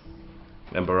that?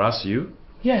 Embarrass you?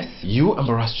 Yes. You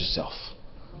embarrassed yourself.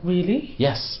 Really?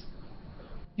 Yes.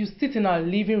 You sit in our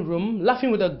living room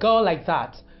laughing with a girl like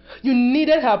that. You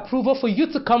needed her approval for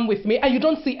you to come with me, and you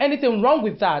don't see anything wrong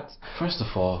with that. First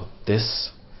of all,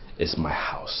 this is my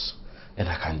house, and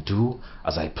I can do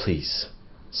as I please.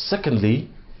 Secondly,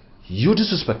 you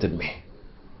disrespected me.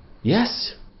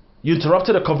 Yes, you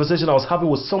interrupted a conversation I was having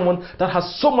with someone that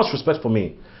has so much respect for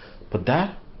me. But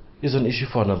that is an issue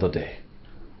for another day.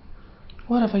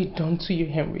 What have I done to you,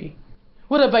 Henry?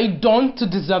 What have I done to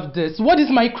deserve this? What is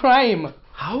my crime?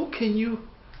 How can you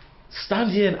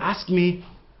stand here and ask me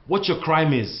what your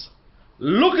crime is?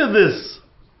 Look at this!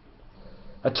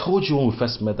 I told you when we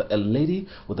first met that a lady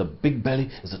with a big belly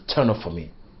is a turn-off for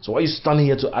me. So why are you standing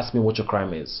here to ask me what your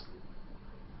crime is?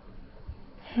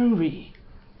 Henry,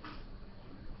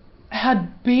 I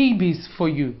had babies for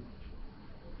you.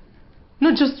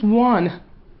 Not just one,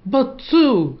 but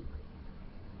two.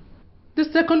 The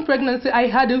second pregnancy I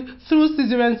had through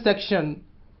cesarean section.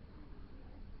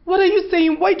 What are you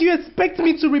saying? Why do you expect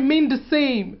me to remain the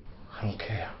same? I don't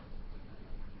care.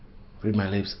 Read my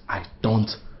lips, I don't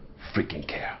freaking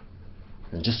care.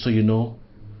 And just so you know,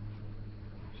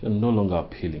 you're no longer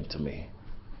appealing to me.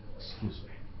 Excuse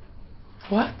me.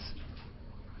 What?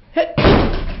 Hey.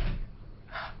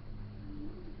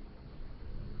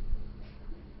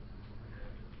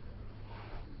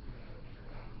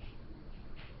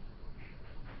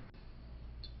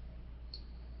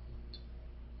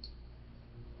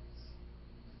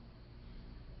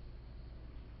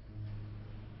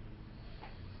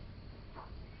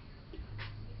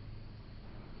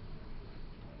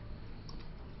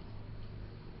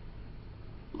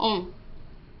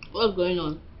 What's going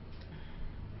on?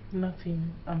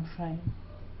 Nothing. I'm fine.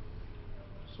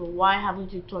 So why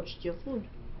haven't you touched your food?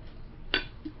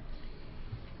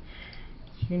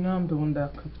 You know I'm the one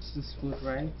that cooks this food,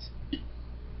 right?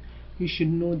 You should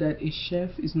know that a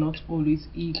chef is not always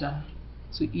eager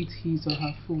to eat his or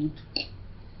her food.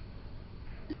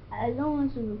 I don't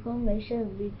want to become a chef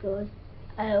because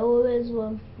I always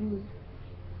want food.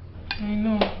 I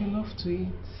know, you love to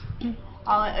eat.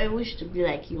 I wish to be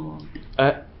like you, Mom.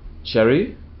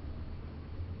 Cherry?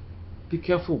 Be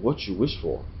careful what you wish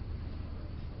for.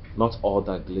 Not all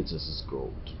that glitters is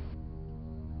gold.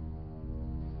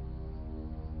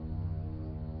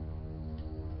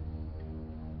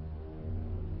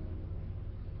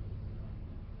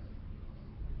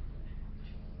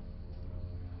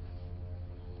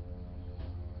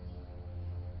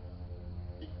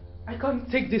 I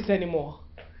can't take this anymore.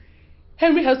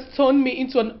 Henry has turned me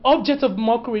into an object of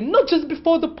mockery, not just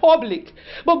before the public,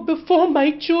 but before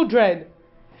my children.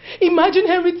 Imagine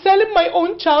Henry telling my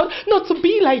own child not to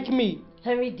be like me.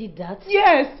 Henry did that?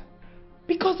 Yes.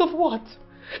 Because of what?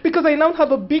 Because I now have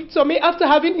a big tummy after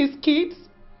having his kids?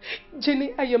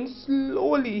 Jenny, I am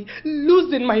slowly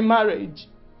losing my marriage.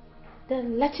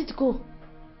 Then let it go.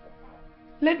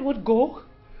 Let what go?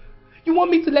 You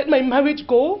want me to let my marriage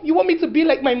go? You want me to be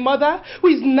like my mother, who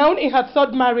is now in her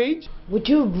third marriage? Would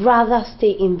you rather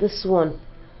stay in this one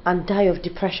and die of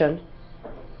depression?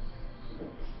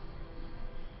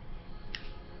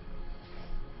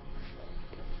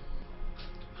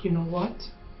 You know what?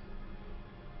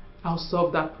 I'll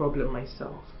solve that problem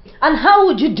myself. And how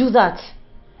would you do that?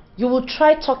 You will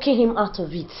try talking him out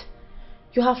of it.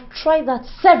 You have tried that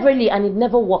severally and it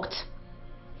never worked.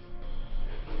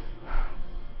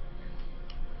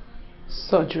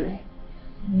 Surgery.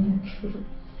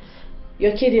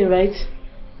 You're kidding, right?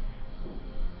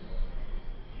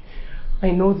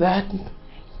 I know that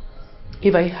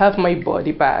if I have my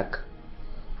body back,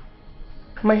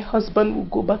 my husband will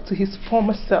go back to his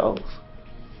former self.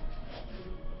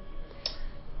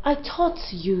 I thought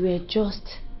you were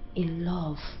just in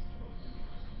love.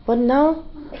 But now,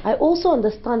 I also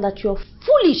understand that you're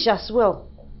foolish as well.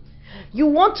 You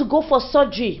want to go for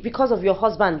surgery because of your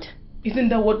husband. Isn't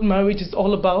that what marriage is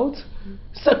all about?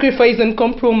 Sacrifice and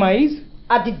compromise?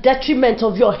 At the detriment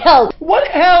of your health. What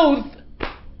health?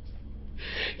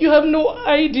 You have no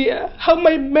idea how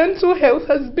my mental health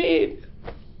has been.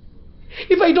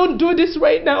 If I don't do this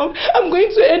right now, I'm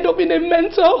going to end up in a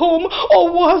mental home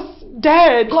or worse,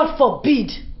 dead. God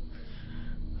forbid.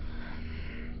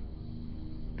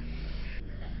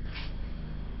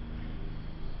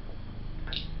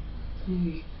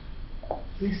 Hey,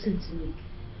 listen to me.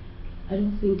 I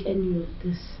don't think any of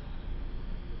this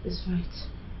is right.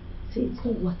 See, it's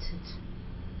not worth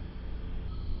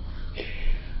it.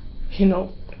 You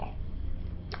know,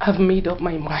 I've made up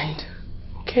my mind,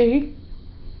 okay?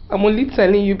 I'm only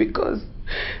telling you because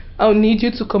I'll need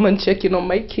you to come and check in on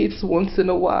my kids once in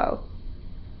a while.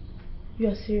 You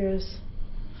are serious?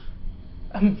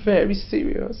 I'm very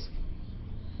serious.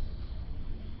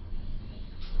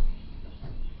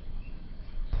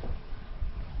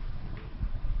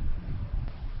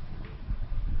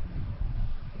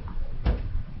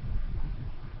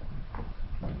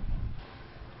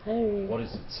 Harry. What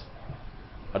is it?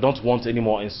 I don't want any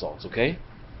more insults, okay?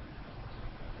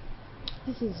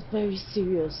 This is very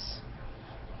serious.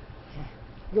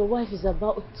 Your wife is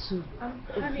about to...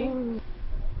 Honey,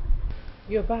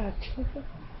 you're back.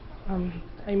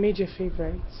 I made your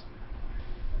favorite.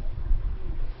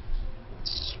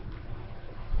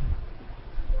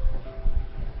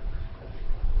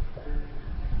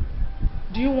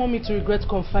 Do you want me to regret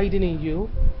confiding in you?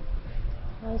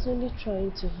 I was only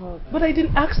trying to help. But I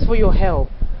didn't ask for your help.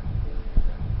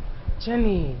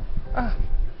 Jenny.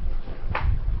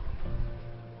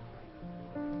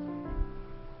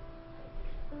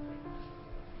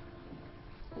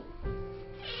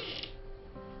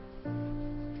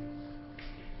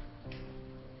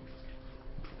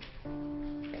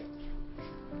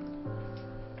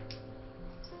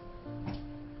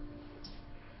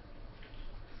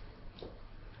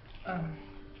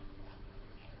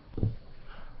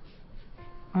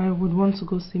 I would want to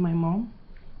go see my mom.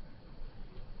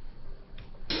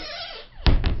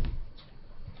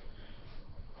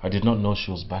 I did not know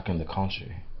she was back in the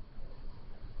country.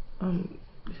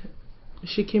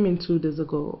 She came in 2 days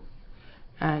ago,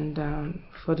 and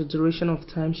for the duration of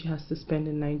time she has to spend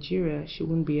in Nigeria, she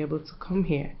won't be able to come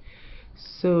here.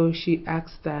 So she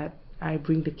asked that I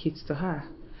bring the kids to her.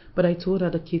 But I told her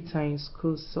the kids are in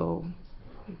school, so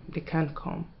they can't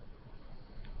come.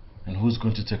 And who's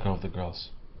going to take care of the girls?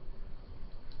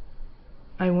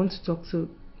 I want to talk to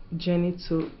Jenny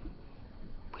to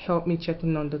help me check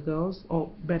in on the girls, or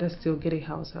better still, get a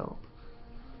house help.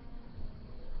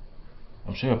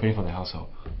 I'm sure you're paying for the house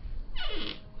help.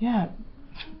 Yeah,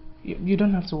 you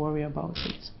don't have to worry about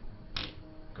it.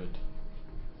 Good.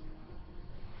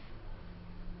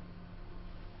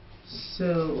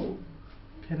 So,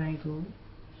 can I go?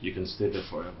 You can stay there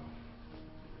forever.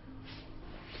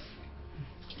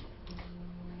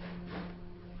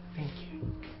 Thank you.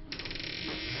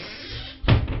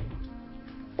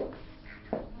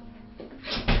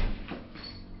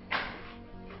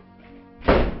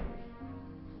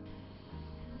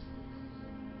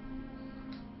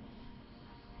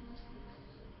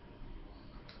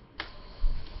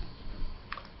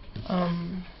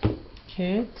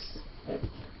 Kids,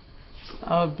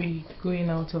 I'll be going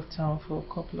out of town for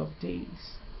a couple of days.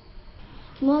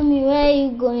 Mommy, where are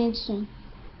you going to?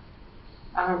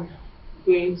 I'm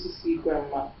going to see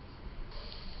Grandma.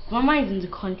 Grandma is in the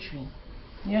country.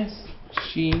 Yes,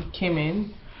 she came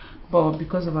in, but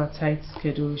because of our tight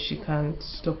schedule, she can't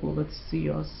stop over to see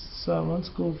us. So I want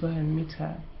to go over and meet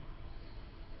her.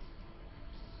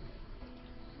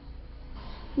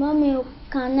 Mommy,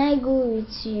 can I go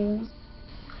with you?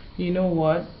 You know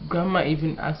what? Grandma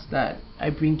even asked that I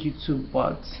bring you too,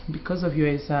 but because of your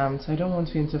exams, I don't want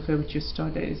to interfere with your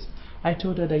studies. I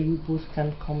told her that you both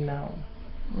can come now.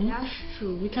 That's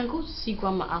true. We can go to see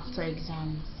Grandma after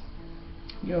exams.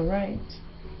 You're right.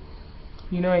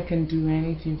 You know I can do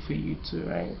anything for you too,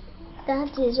 right?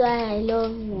 That is why I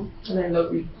love you. And I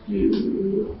love you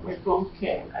too, my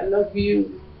pumpkin. I love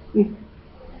you.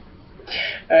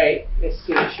 Alright, let's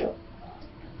finish up.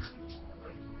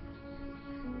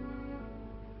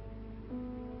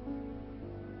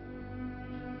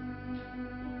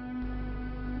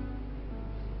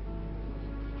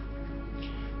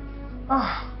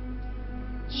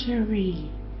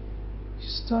 Sherry, you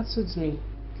startled me.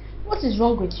 What is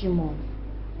wrong with you, Mom?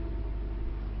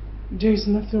 There is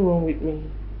nothing wrong with me.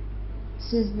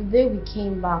 Since the day we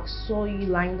came back, saw you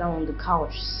lying down on the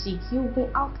couch, sick, you've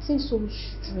been acting so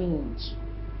strange.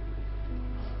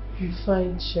 I'm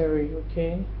fine, Sherry,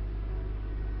 okay?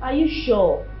 Are you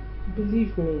sure?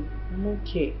 Believe me, I'm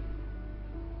okay.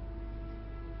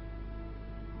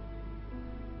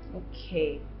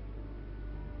 Okay.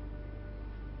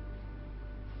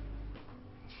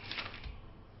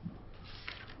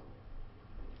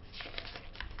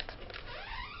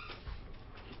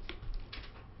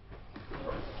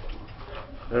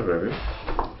 Hey, baby.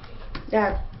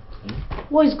 Dad,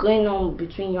 what is going on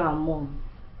between you and Mom?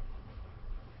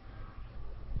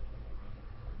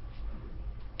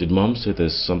 Did Mom say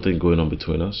there's something going on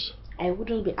between us? I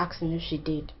wouldn't be asking if she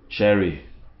did. Sherry.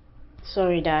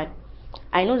 Sorry, Dad.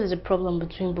 I know there's a problem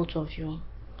between both of you.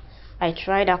 I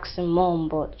tried asking Mom,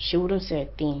 but she wouldn't say a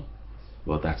thing.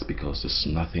 Well, that's because there's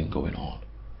nothing going on.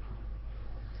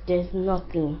 There's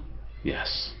nothing.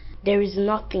 Yes. There is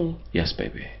nothing. Yes,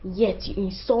 baby. Yet you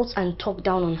insult and talk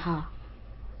down on her.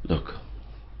 Look,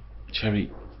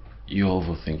 Cherry, you're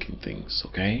overthinking things,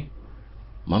 okay?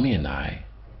 Mommy and I,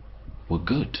 we're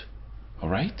good,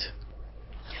 alright?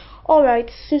 Alright,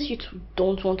 since you two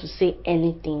don't want to say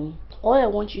anything, all I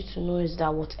want you to know is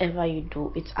that whatever you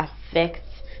do, it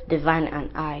affects Divine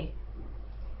and I.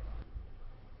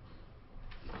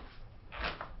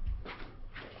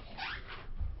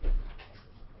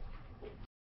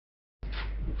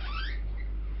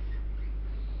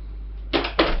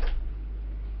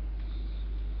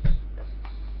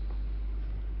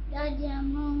 Daddy,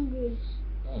 I'm hungry.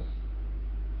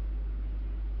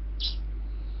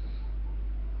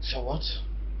 So what?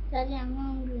 Daddy, I'm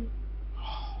hungry.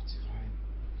 Oh, Divine.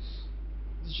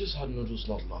 You just had noodles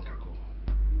not long ago.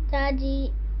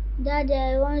 Daddy,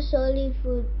 I want solid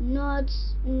food, not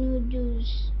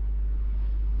noodles.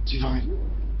 Divine,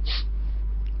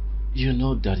 you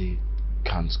know Daddy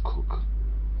can't cook.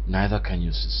 Neither can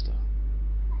your sister.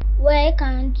 Why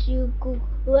can't you cook?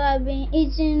 We have been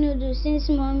eating noodles since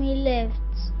Mommy left.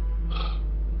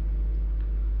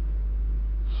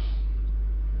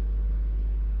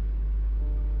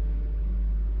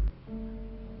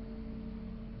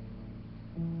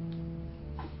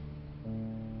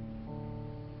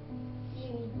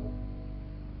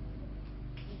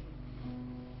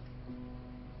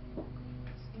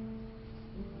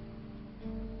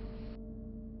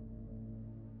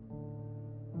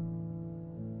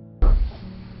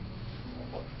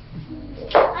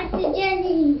 Auntie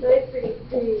Jenny. Hey, pretty.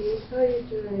 How are you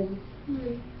doing?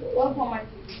 What for my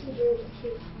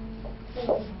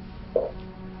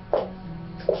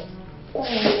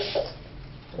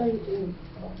How are you doing?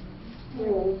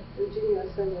 Oh, you're doing your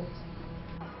salad.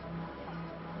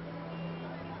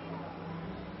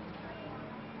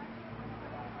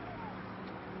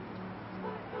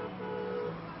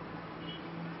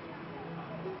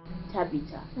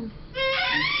 Tabitha, you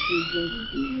shouldn't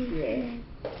be here.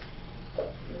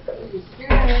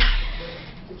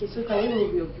 Okay, so can you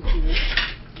move your picture?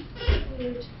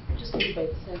 Good. Just leave it by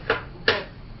itself. Okay.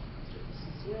 This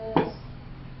is yours.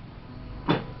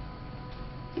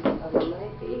 And my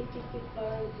baby, this is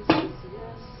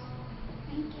yours.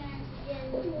 Thank you, Auntie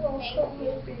Jenny. Thank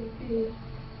you, baby.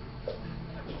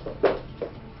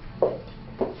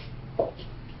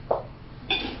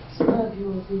 So how have you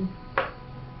all been?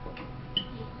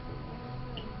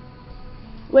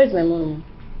 Where's my mommy?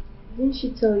 Didn't she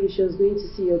tell you she was going to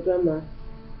see your grandma?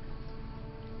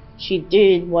 She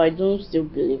did, but I don't still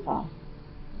believe her.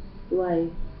 Why?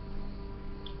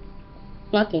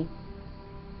 Nothing.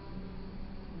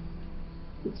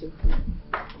 It's okay.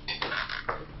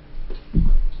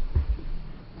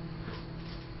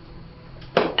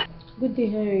 Good day,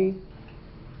 Harry.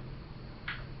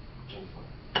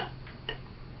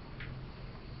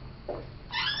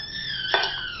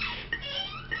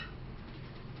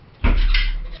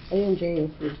 Are you enjoying your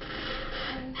food?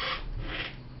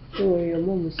 Don't worry, your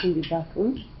mom will soon be back. She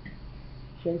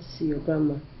went to see your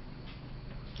grandma.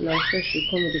 And I'm sure she'll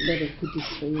come with a lot of goodies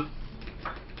for you.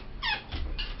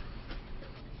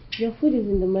 Your food is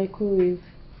in the microwave.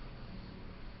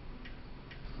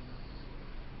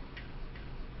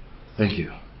 Thank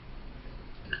you.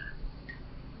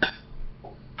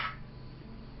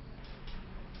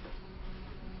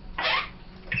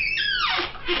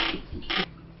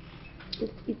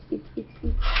 Eat.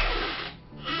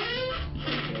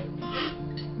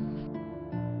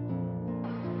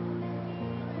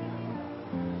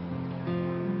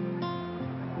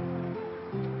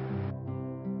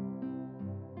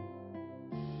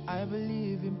 I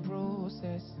believe in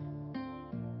process.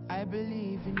 I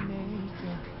believe in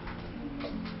nature.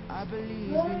 I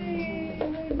believe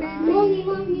in I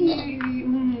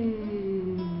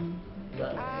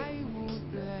would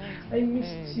let I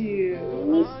missed you.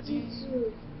 Missed you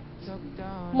too.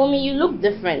 Mommy, you look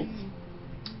different.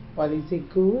 Well, is it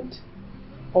good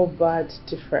or bad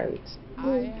different?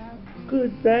 I have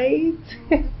Good, right?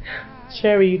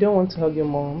 Cherry, you don't want to hug your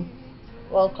mom.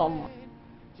 Welcome.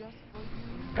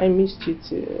 I missed you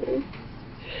too.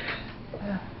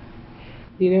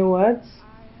 You know what?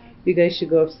 You guys should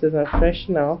go upstairs and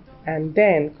freshen up and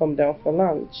then come down for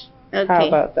lunch. Okay. How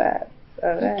about that?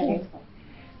 Alright.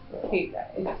 Okay,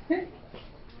 guys.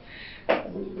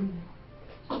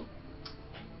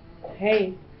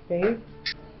 Hey, babe.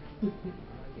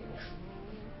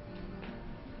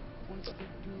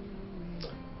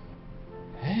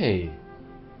 Hey.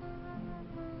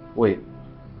 Wait,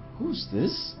 who's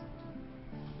this?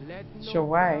 It's your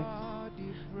wife.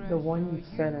 The one you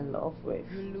fell in love with.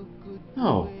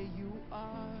 No.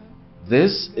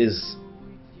 This is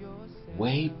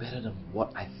way better than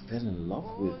what I fell in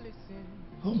love with.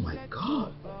 Oh my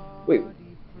god. Wait,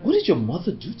 what did your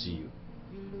mother do to you?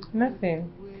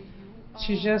 Nothing.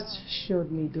 She just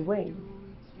showed me the way.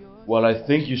 Well, I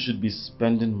think you should be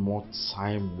spending more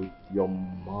time with your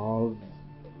mother.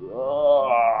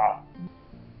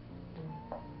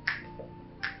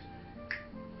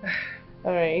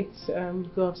 Alright,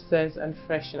 go upstairs and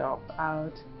freshen up.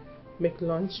 I'll make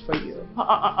lunch for you.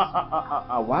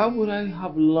 Why would I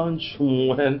have lunch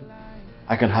when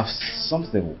I can have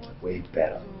something way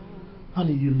better?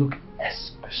 Honey, you look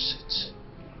exquisite.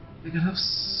 I can have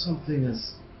something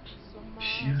as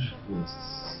beautiful as...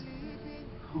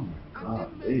 Oh my god,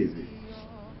 baby.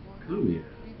 Come here.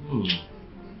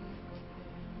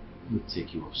 Let me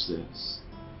take you upstairs.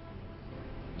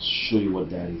 I'll show you what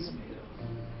daddy's made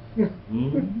of.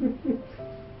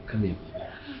 Come here.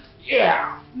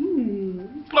 Yeah!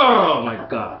 Oh my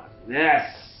god.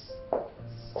 Yes!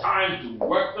 It's time to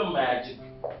work the magic.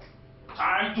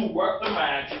 Time to work the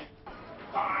magic.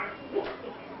 Time to work the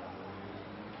magic.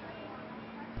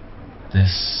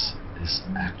 This is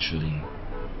actually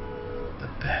the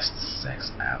best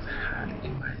sex I've had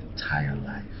in my entire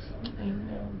life. I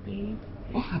know, babe.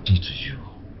 What happened to you?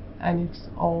 And it's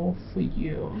all for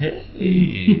you.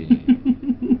 Hey!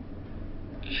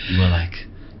 You're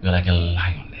like a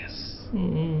lioness.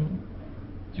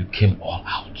 You came all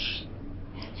out.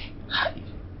 Hi.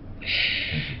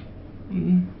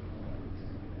 You're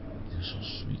so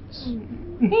sweet.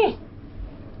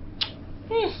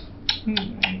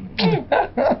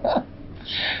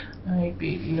 Alright,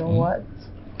 babe, you know what?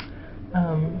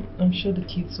 I'm sure the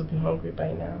kids will be hungry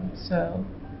by now, so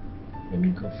let me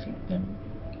go feed them.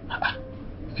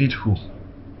 Feed who?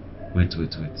 Wait.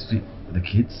 Feed the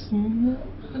kids?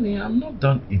 Honey, I'm not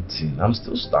done eating. I'm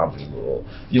still starving. Oh.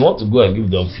 You want to go and give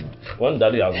them food? When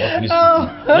daddy has not finished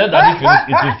eating, let daddy finish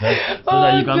eating first so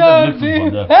that you can go and make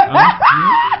food for them.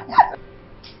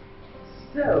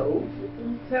 So,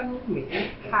 tell me,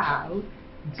 how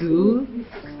do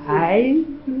I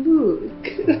look?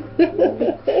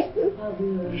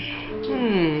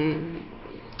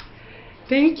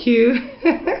 Thank you.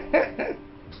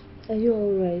 Are you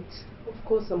alright? Of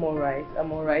course I'm alright.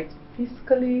 I'm alright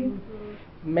physically,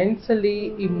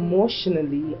 mentally,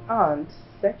 emotionally, and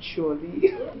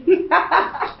sexually.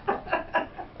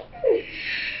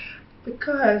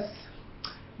 Because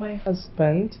my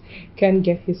husband can't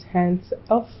get his hands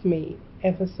off me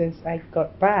ever since I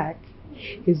got back.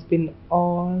 He's been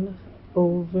all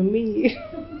over me.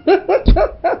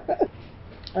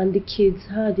 And the kids,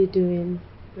 how are they doing?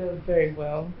 They're very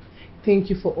well. Thank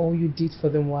you for all you did for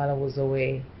them while I was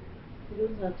away. You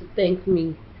don't have to thank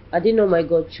me. I didn't know my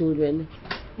godchildren.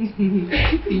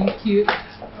 Thank you.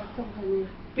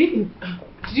 Baby,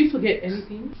 did you forget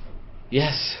anything?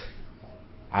 Yes.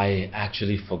 I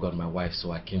actually forgot my wife,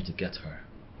 so I came to get her.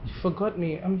 You forgot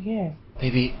me. I'm here.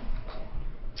 Baby,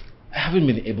 I haven't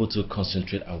been able to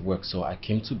concentrate at work, so I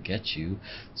came to get you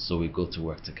so we go to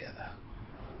work together.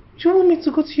 You want me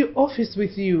to go to your office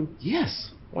with you?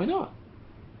 Yes, why not?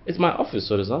 It's my office,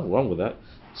 so there's nothing wrong with that.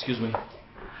 Excuse me.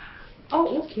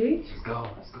 Oh, okay. Let's go.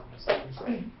 Let's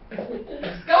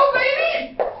go,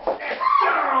 baby!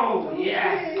 Oh,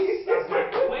 yes! That's my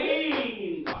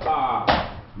queen!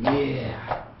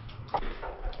 Yeah.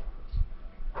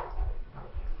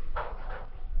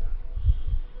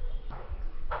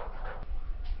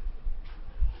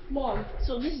 Mom,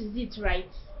 so this is it,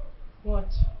 right? What?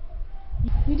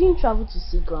 You didn't travel to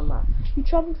see Grandma. You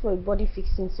traveled for a body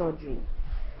fixing surgery.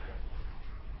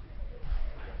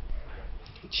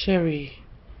 Cherry,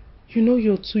 you know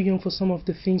you're too young for some of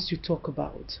the things you talk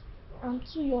about. I'm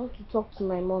too young to talk to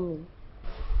my mommy.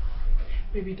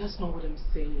 Baby, that's not what I'm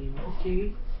saying,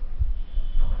 okay?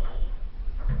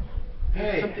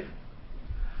 Hey.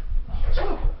 What's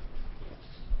up?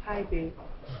 Hi, babe.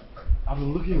 I've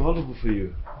been looking all over for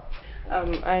you.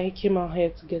 I came out here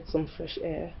to get some fresh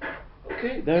air.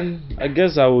 Okay, then I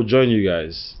guess I will join you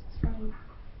guys.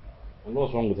 And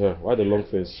what's wrong with her? Why the long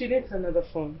face? She needs another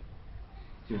phone.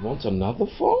 You want another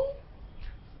phone?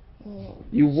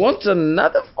 You want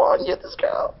another phone? You're this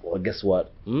girl. Well, guess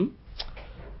what?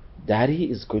 Daddy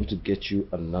is going to get you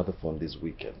another phone this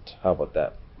weekend. How about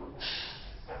that?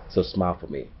 So smile for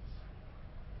me.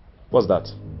 What's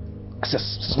that? I said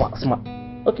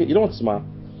smile. Okay, you don't want to smile.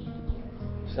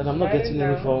 She said I'm not getting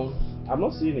any phone. I'm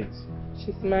not seeing it.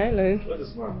 She's smiling. Where's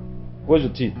the smile? Where's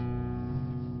your teeth?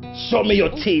 Show me your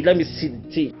teeth. Let me see the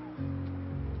teeth.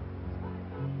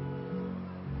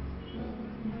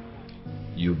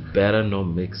 You better not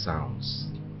make sounds.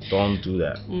 Don't do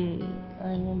that.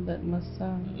 I want that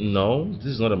massage. No, this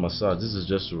is not a massage. This is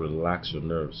just to relax your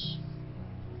nerves.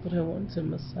 But I want a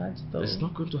massage though. It's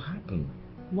not going to happen.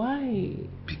 Why?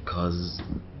 Because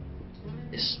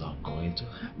it's not going to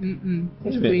happen.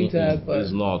 It's going to happen.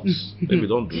 It's not. Baby,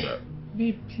 don't do that.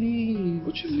 Babe, please.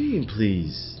 What you mean,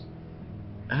 please?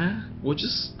 Huh? We're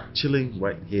just chilling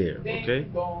right here, okay?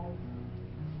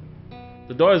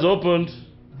 The door is opened.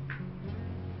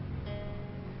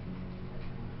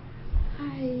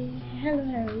 Hi. Hello,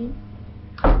 Harry.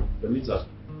 Benita.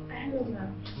 Hello,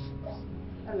 ma'am.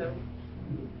 Hello.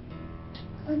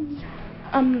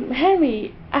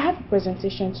 Harry, I have a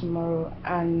presentation tomorrow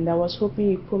and I was hoping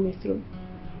you'd pull me through.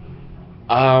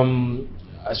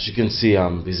 As you can see,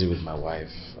 I'm busy with my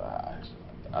wife.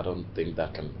 I don't think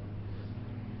that can...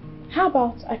 How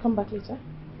about I come back later?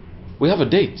 We have a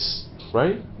date,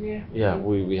 right? Yeah. Yeah,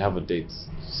 we have a date,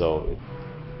 so...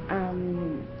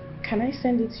 Can I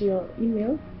send it to your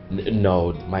email?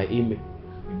 No, my email...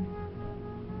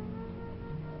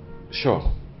 Sure,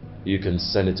 you can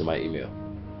send it to my email.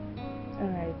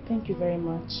 Alright, thank you very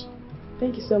much.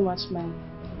 Thank you so much, ma'am.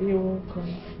 You're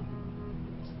welcome.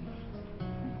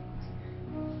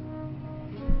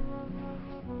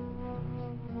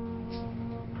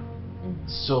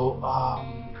 So,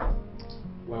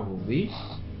 where were we?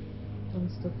 I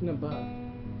was talking about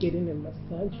getting a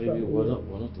massage. Baby, we're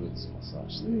not doing this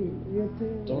massage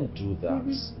thing. Don't do that.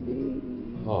 Please.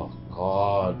 Oh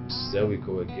God, there we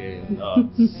go again.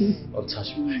 Don't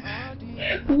touch me like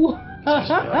that. Touch me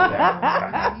like that.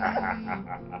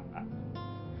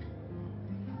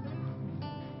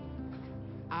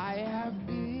 I have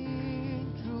been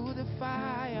through the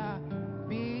fire,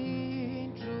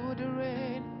 been through the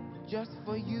rain, just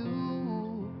for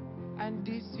you, and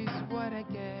this is what I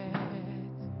get.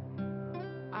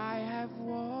 I have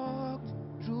walked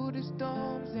through the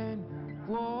storms and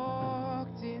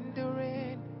walked in the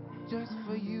rain, just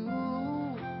for you,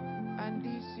 and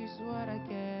this is what I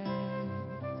get.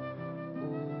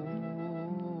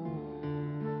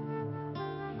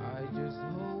 I just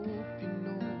hope you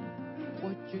know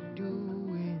what you're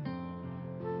doing.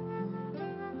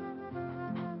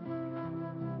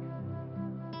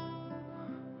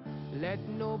 Let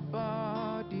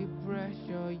nobody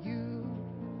pressure you.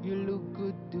 You look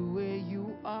good the way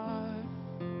you are.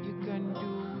 You can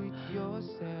do it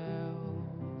yourself.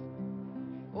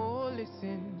 Oh,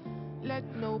 listen, let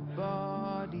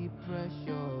nobody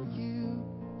pressure you.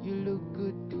 You look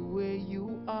good the way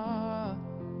you are.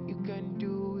 You can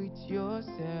do it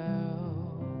yourself.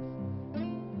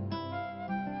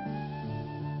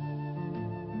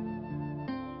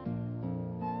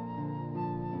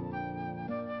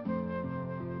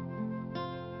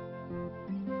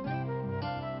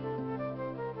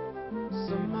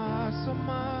 Some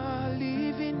are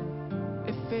living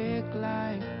a fake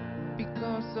life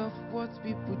because of what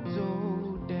people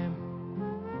told them.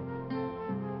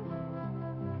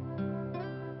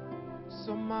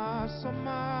 Some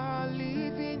are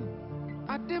living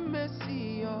at the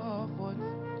mercy of what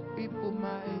people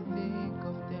might think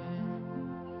of them.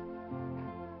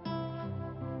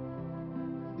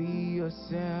 Be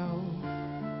yourself,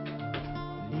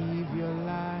 live your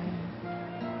life.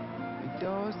 It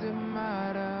doesn't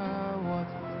matter what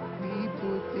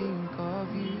people think of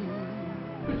you.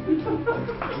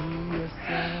 Be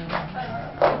yourself,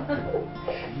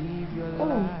 live your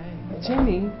life.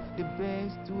 Jenny. The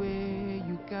best way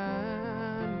you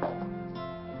can.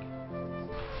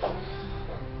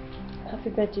 Happy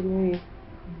birthday, Mary.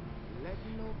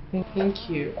 Thank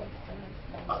you.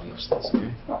 Adios, that's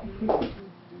okay. The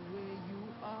way you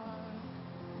are,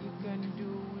 you can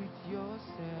do it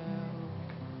yourself.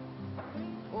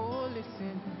 Oh,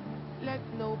 listen, let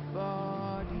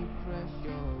nobody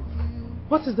pressure you.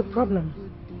 What is the problem?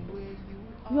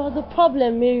 You are the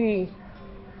problem, Mary.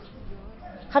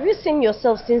 Have you seen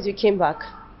yourself since you came back?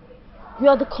 You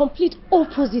are the complete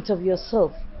opposite of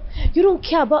yourself. You don't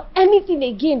care about anything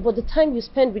again but the time you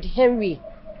spend with Henry.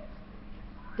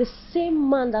 The same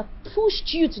man that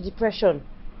pushed you to depression.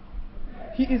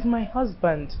 He is my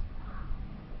husband.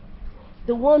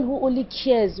 The one who only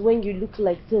cares when you look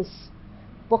like this,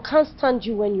 but can't stand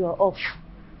you when you are off.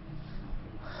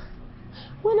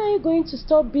 When are you going to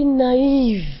stop being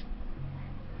naive?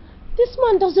 This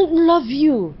man doesn't love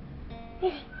you.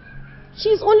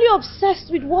 He's only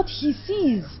obsessed with what he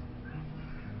sees.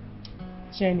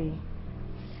 Jenny,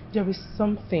 there is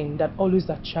something that always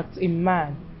attracts a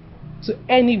man to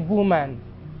any woman.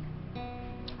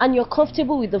 And you're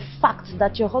comfortable with the fact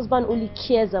that your husband only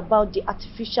cares about the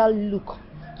artificial look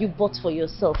you bought for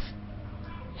yourself.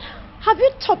 Have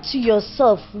you thought to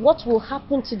yourself what will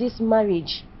happen to this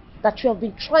marriage that you have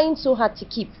been trying so hard to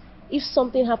keep if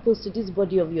something happens to this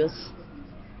body of yours?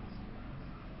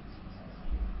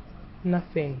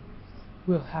 Nothing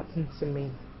will happen to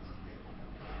me.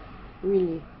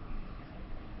 Really?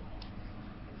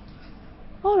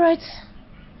 Alright.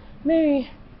 Mary,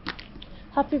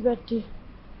 happy birthday.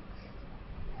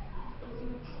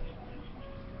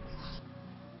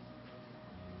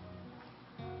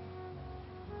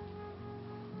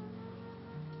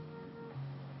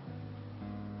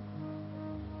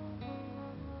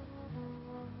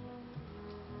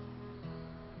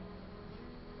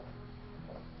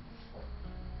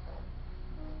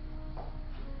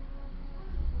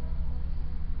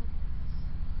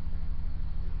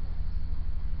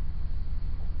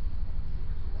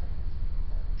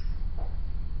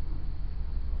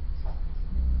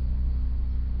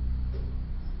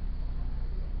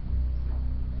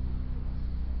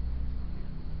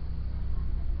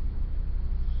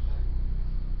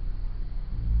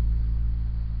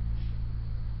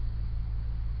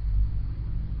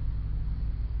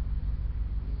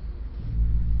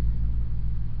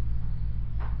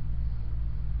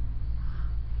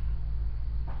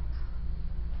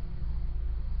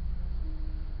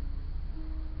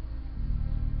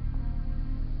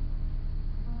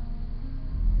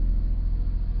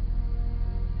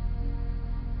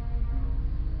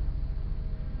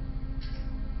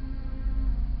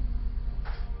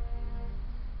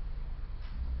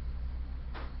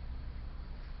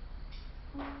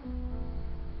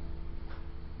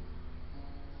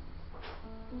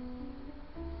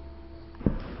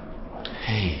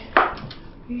 Hey,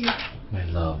 my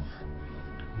love.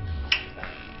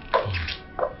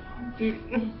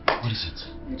 What is it?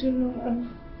 I don't know.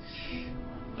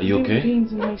 Are you okay?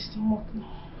 Pains in my stomach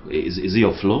now. Is it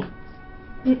your flow?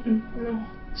 No.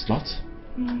 It's not?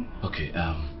 No. Okay,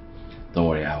 don't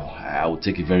worry, I will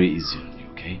take it very easy on you,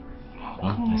 okay?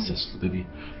 Nice and slow, baby.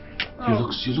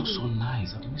 You look so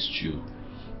nice. I've missed you.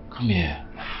 Come here.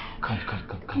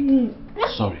 Come.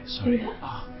 Sorry. Sorry.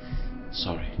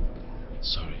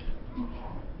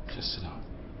 Just sit down.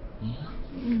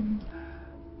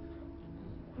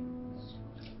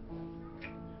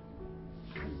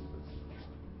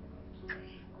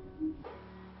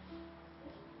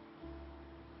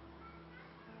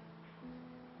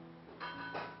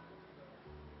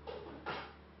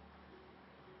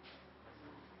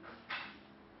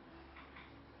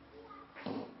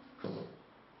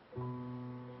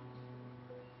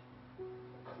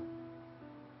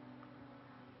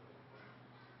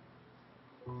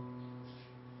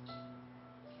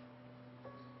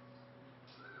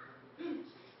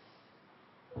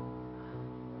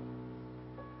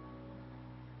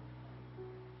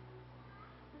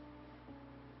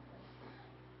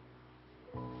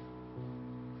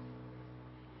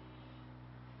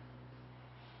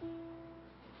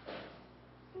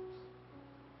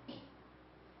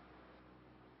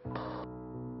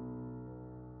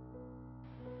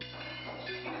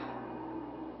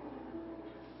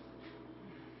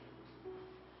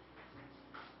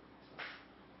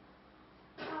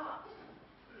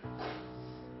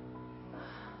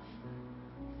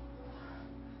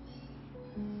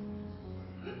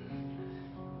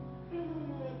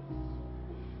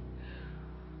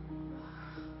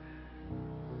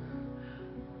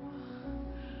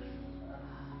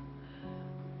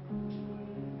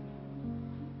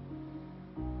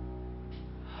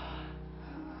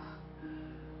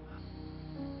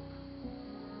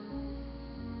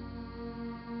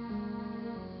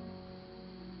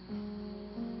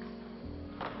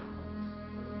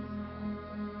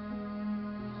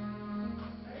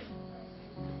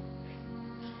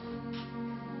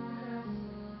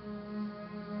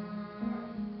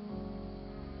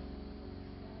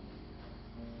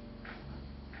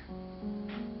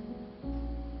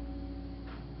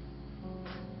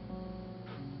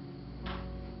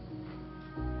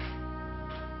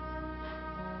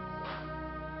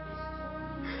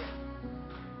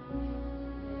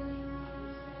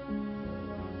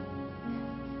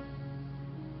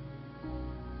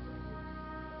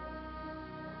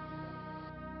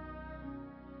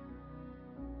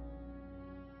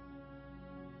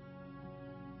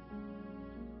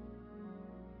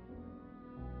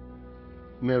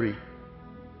 Mary,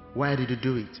 why did you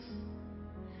do it?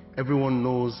 Everyone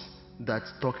knows that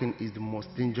talking is the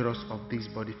most dangerous of this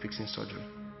body fixing surgery.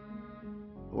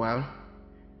 Well,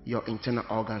 your internal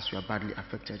organs were badly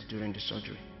affected during the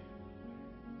surgery.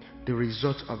 The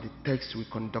result of the tests we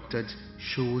conducted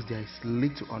shows there is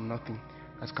little or nothing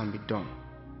that can be done.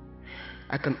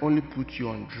 I can only put you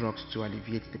on drugs to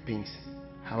alleviate the pains.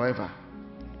 However,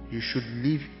 you should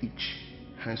live each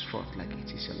henceforth like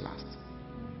it is your last.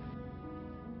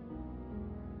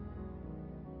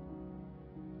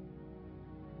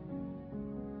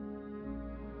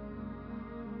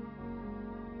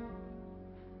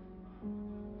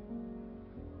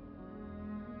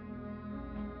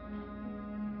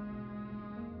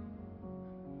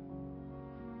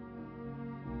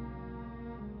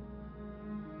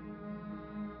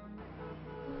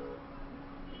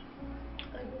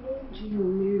 You,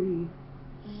 Mary.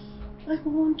 I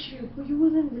want you, but you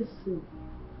wouldn't listen.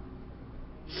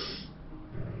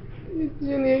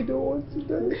 Jenny, I don't want to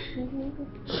die.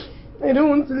 I don't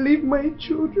want to leave my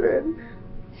children.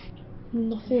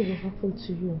 Nothing will happen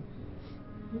to you.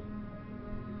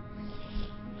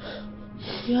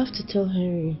 You have to tell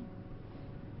Henry.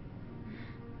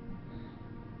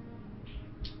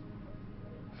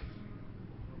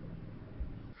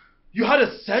 You had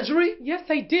a surgery? Yes,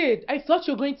 I did. I thought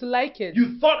you were going to like it.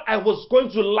 You thought I was going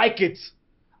to like it?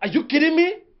 Are you kidding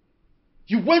me?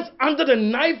 You went under the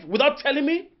knife without telling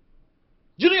me?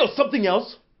 You know you're something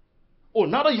else? Oh,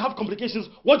 now that you have complications,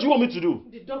 what do you want me to do?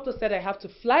 The doctor said I have to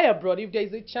fly abroad if there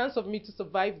is a chance of me to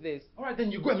survive this. Alright,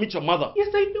 then you go and meet your mother.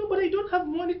 Yes, I know, but I don't have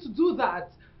money to do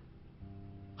that.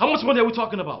 How much money are we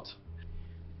talking about?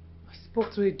 I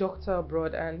spoke to a doctor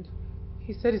abroad and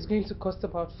he said it's going to cost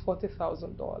about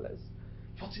 $40,000.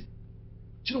 40? Do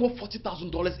you know what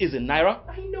 $40,000 is in Naira?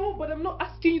 I know, but I'm not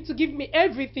asking you to give me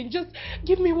everything. Just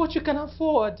give me what you can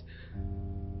afford.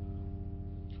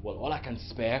 Well, all I can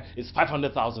spare is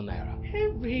 500,000 Naira.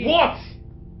 Henry! What?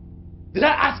 Did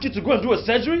I ask you to go and do a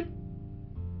surgery?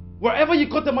 Wherever you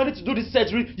got the money to do this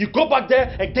surgery, you go back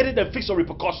there and get it and fix your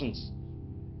repercussions.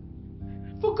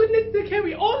 For goodness sake,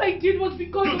 Henry, all I did was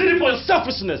because you did it for your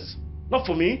selfishness, not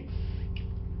for me.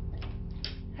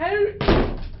 Henry...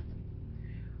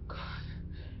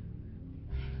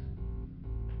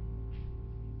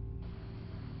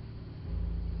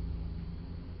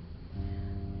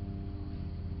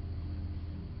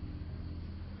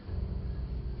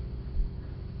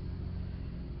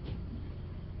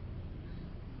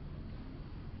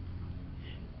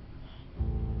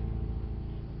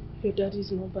 Your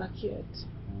daddy's not back yet.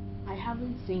 I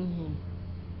haven't seen him.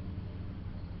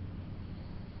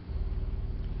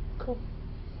 Come.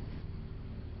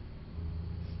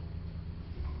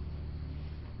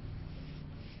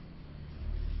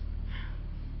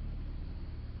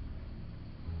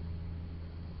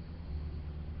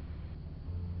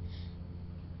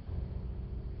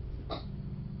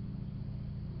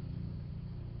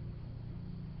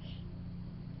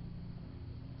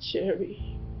 Cherry.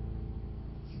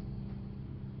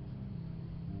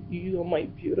 You are my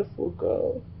beautiful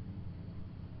girl.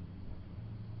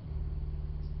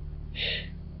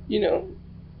 You know,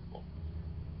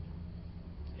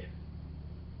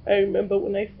 I remember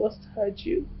when I first heard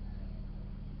you.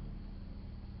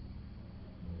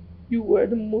 You were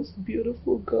the most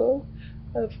beautiful girl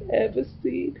I've ever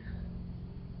seen.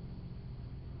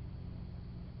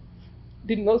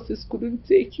 The nurses couldn't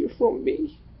take you from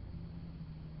me.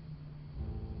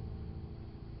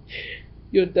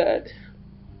 Your dad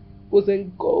was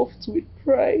engulfed with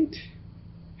pride.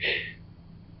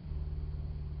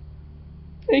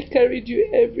 I carried you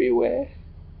everywhere.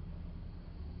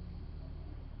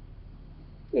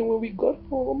 And when we got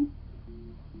home,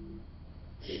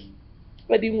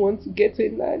 I didn't want to get a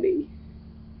nanny.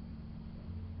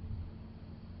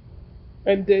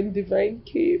 And then Divine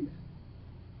came.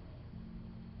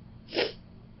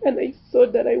 And I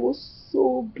thought that I was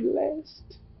so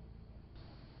blessed.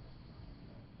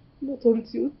 Not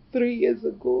until 3 years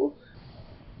ago,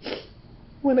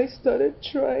 when I started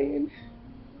trying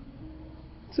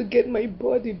to get my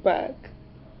body back.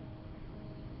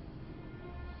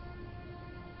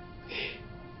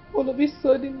 All of a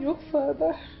sudden, your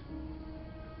father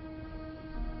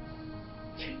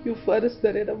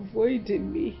started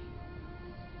avoiding me.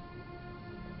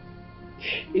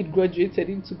 It graduated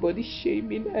into body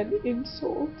shaming and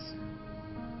insults.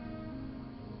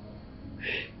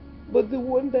 But the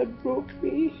one that broke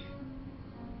me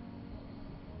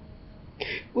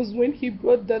was when he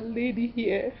brought that lady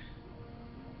here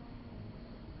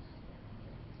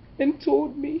and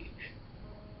told me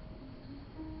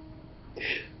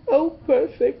how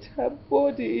perfect her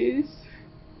body is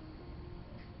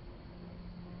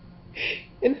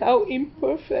and how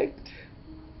imperfect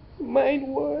mine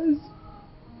was.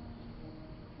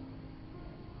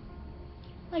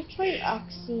 I tried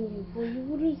asking you, but you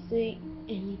wouldn't say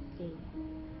anything.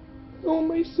 How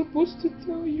am I supposed to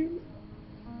tell you?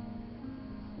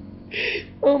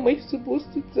 How am I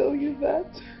supposed to tell you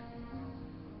that?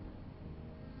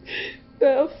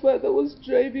 That our father was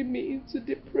driving me into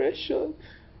depression.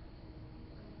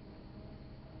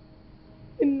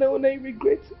 And now I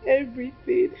regret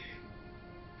everything.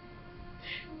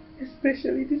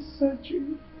 Especially this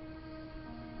surgery.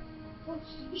 But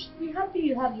you should be happy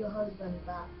you have your husband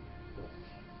back.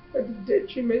 At the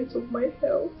detriment of my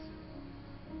health.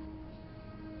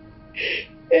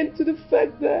 And to the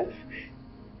fact that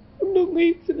I'm not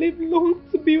going to live long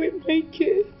to be with my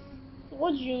kids.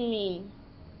 What do you mean?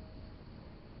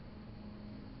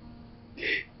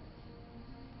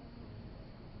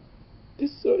 The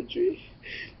surgery,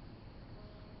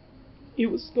 it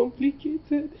was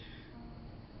complicated.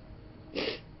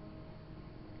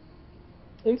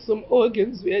 And some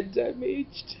organs were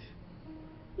damaged.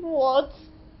 What?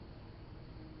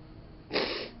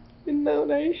 And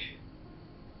now I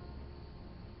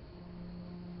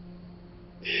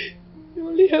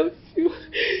only have a few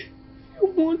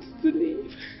months to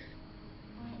live.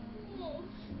 No,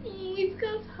 it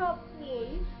can't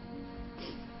happen.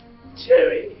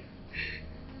 Cherry.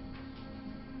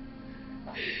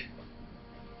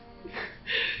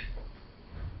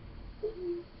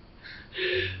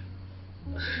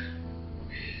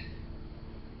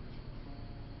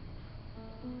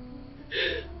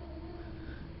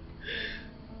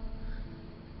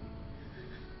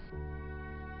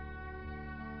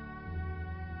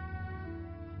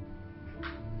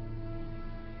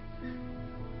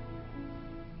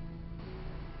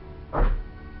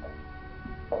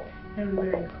 I'm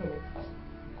very cold.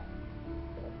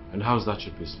 And how's that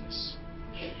your business?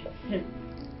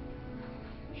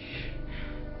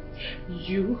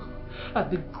 You are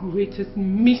the greatest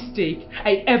mistake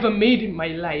I ever made in my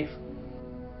life.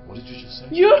 What did you just say?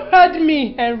 You heard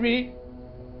me, Henry.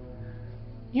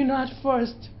 You know, at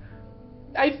first,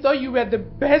 I thought you were the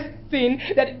best thing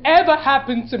that ever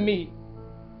happened to me.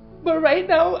 But right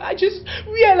now, I just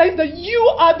realized that you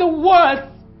are the worst.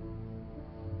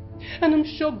 And I'm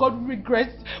sure God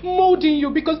regrets molding you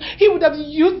because he would have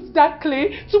used that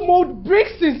clay to mold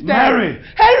bricks instead. Mary!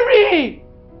 Henry!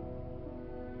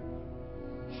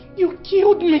 You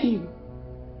killed me.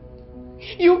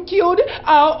 You killed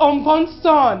our unborn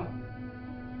son.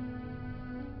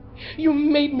 You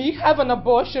made me have an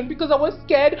abortion because I was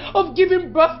scared of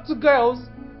giving birth to girls.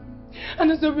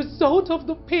 And as a result of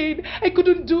the pain, I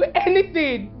couldn't do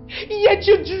anything. Yet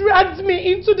you dragged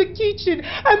me into the kitchen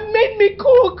and made me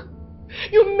cook.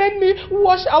 You made me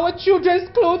wash our children's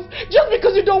clothes just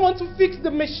because you don't want to fix the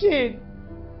machine.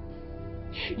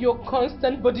 Your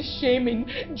constant body shaming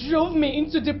drove me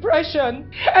into depression.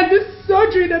 And this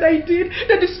surgery that I did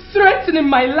that is threatening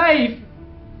my life.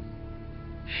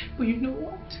 But you know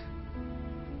what?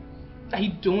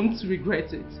 I don't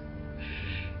regret it.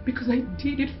 Because I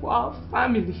did it for our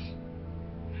family.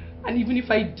 And even if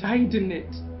I died in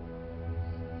it,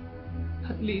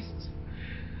 at least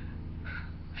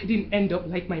I didn't end up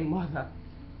like my mother.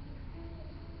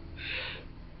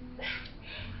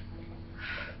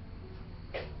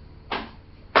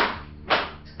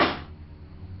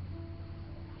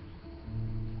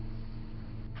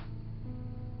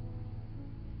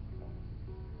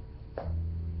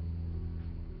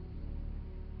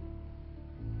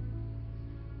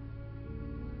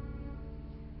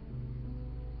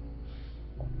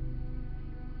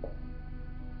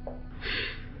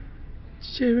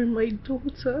 Sharing my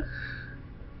daughter.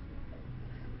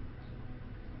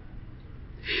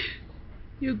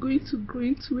 You're going to grow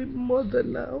into a mother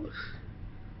now.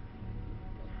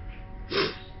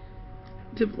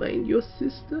 Divine, your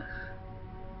sister.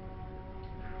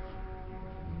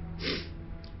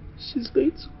 She's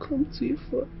going to come to you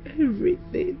for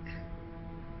everything.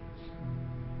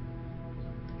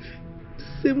 The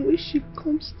same way she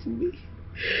comes to me.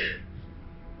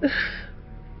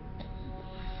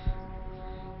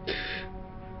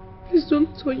 Please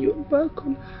don't turn your back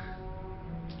on her.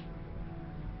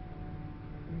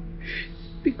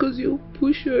 Because you'll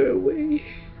push her away.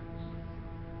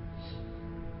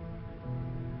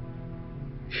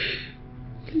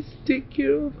 Please take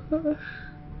care of her.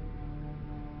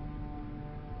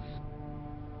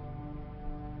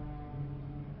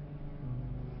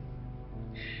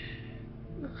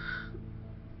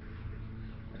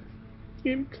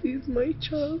 And please, my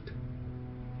child,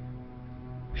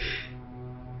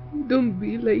 don't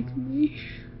be like me.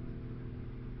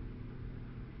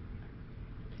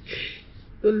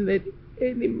 Don't let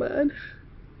any man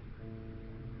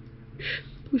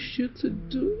push you to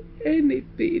do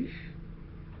anything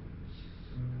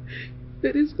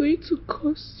that is going to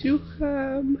cause you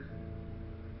harm.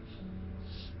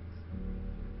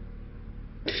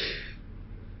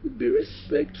 Be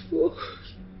respectful.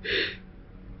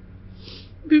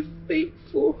 Be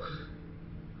faithful.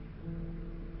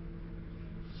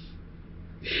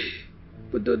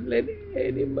 But don't let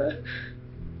any man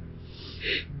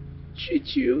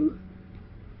treat you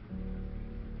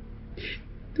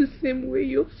the same way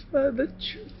your father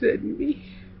treated me.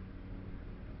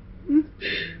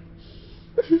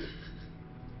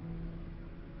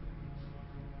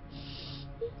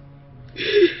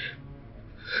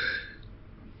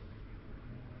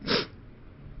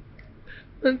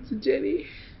 Auntie Jenny,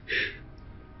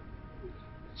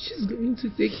 she's going to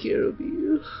take care of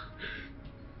you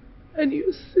and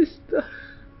your sister.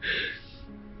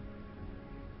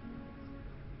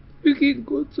 You can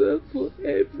go to her for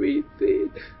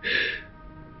everything.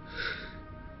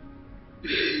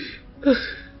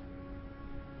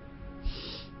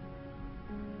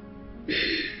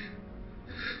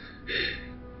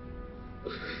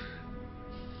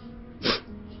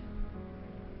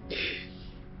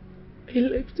 I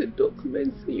left the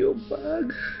documents in your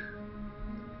bag.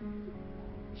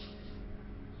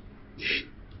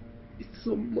 It's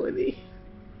some money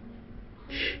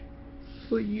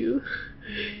for you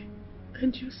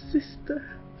and your sister.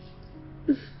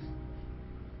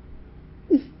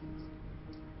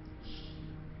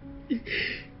 You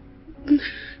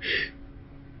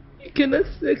can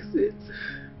access it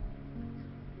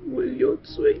when you're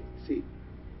 20.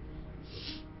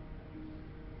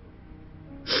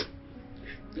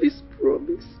 Please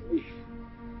promise me.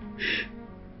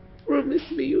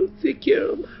 Promise me you'll take care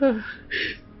of her.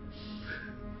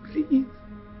 Please.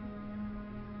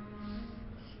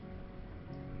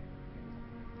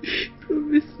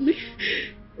 Promise me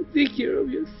you'll take care of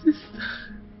your sister.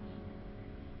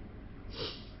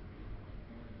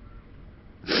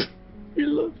 I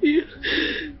love you.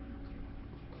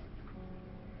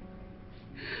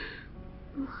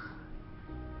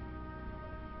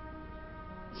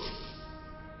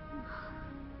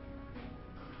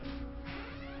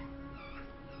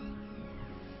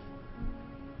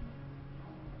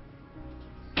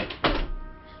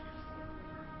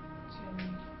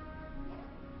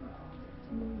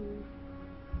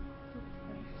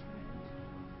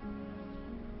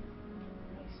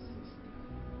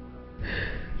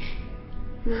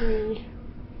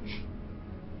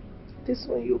 This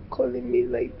one you're calling me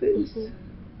like this.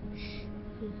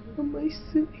 Am I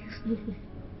safe?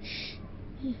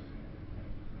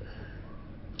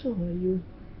 How are you?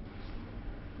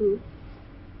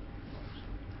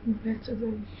 Better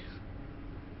than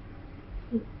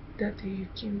you. That day you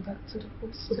came back to the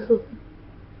hostel.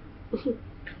 I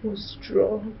was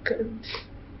drunk and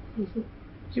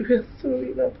you were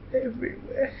throwing up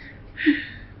everywhere.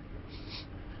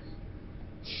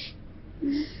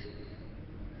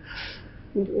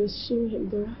 You were so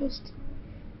embarrassed.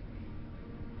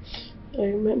 I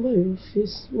remember your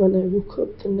face when I woke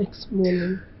up the next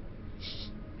morning.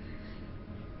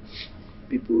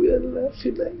 People were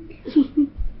laughing at you.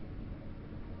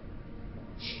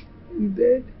 And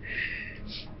then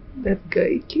that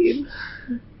guy came.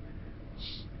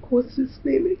 What's his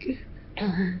name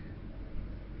again?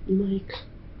 Mike.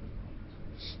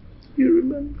 You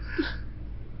remember?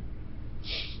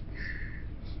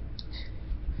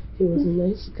 He was a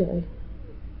nice guy.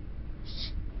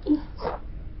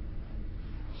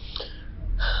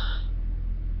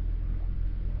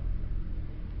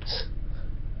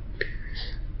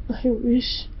 I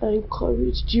wish I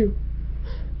encouraged you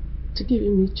to give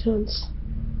him a chance.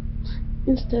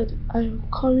 Instead, I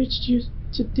encouraged you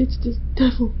to date this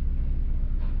devil.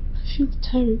 I feel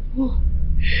terrible.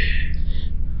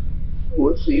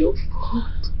 What's your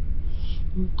fault?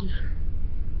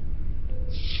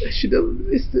 I should have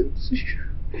listened to you.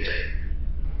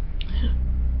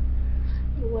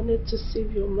 I wanted to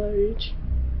save your marriage.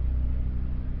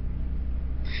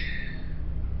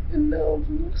 And now I've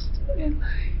lost my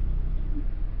life.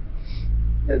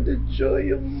 And the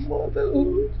joy of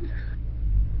motherhood.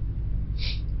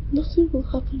 Nothing will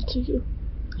happen to you.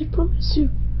 I promise you.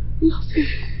 Nothing.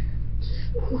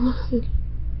 Nothing.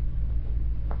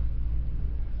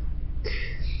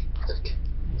 Okay,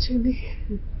 Jenny.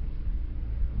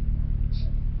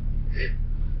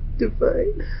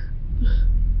 Divine.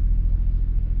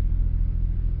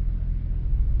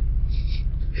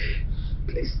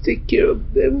 Please take care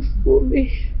of them for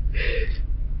me.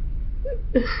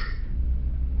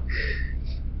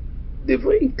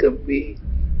 Divine can be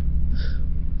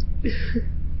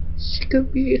She can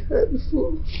be a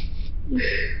handful.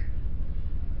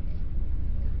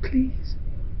 Please.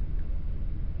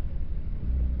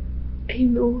 I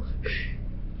know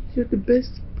you're the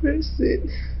best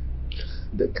person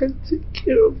that can take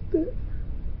care of that.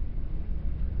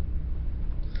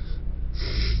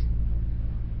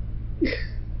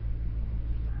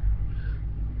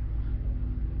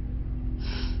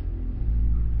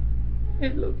 I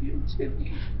love you,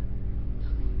 Jenny.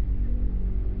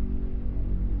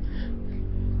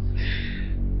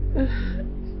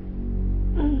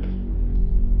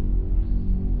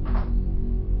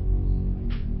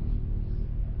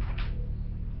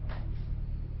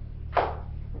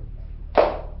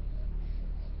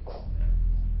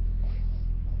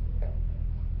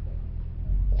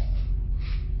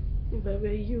 If I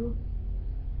were you,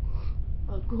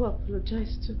 I'll go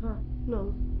apologize to her.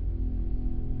 No.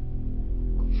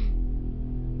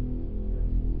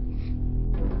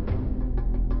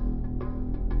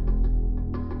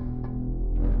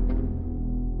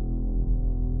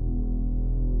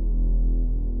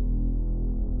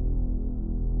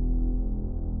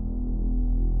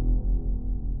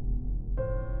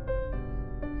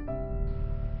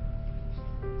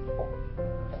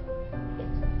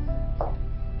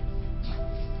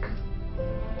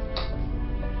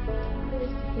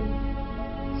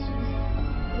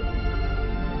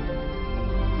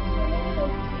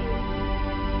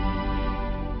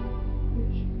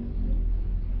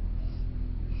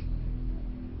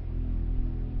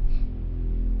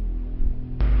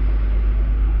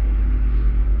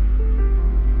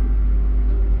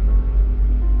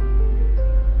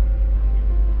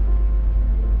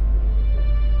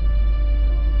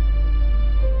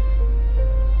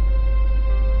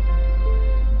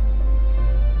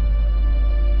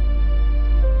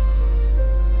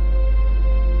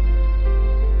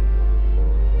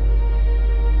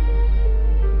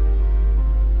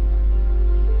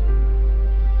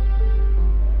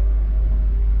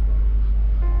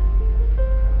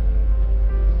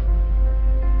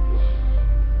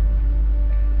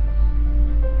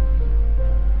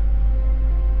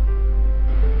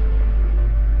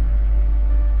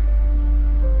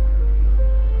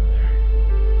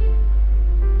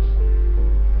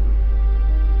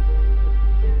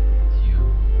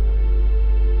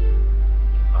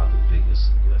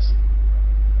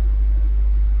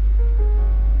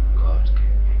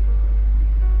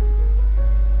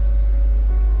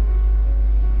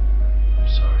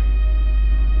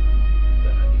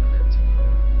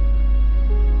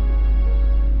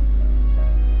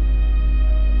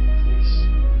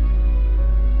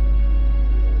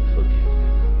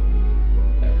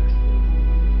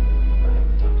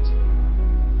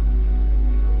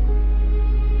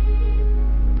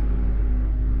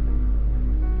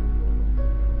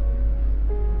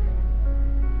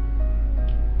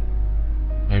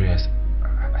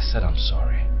 I said I'm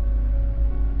sorry.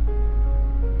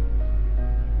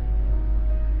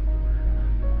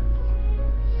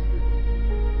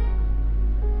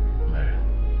 Mary.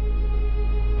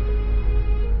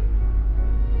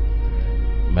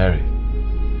 Mary.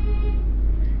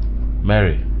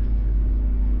 Mary.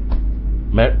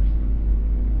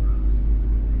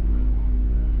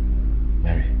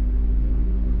 Mary.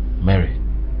 Mary. Mary.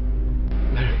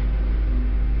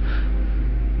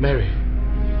 Mary.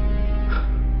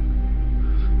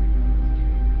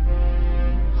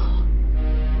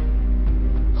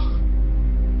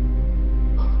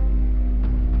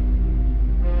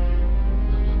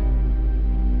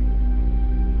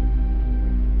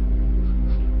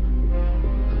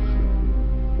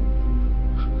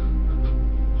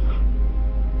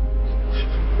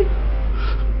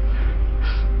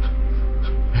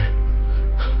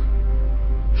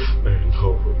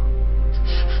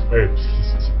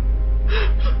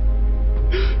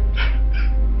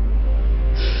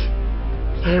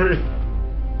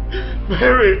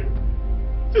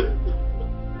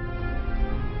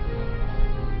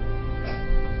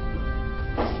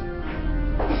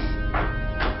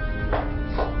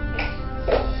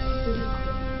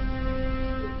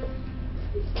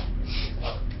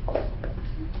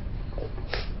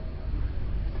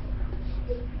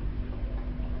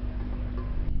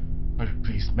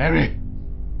 Mary!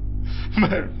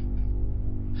 Mary!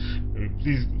 Mary,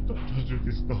 please don't do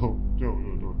this. No,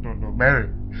 Mary!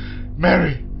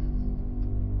 Mary!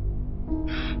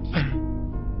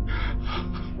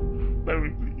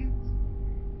 Mary, please.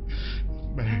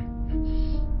 Mary!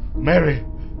 Mary!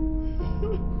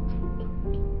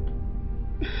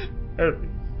 Mary! Mary,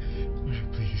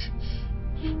 please.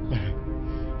 Mary!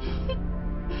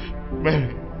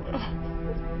 Mary!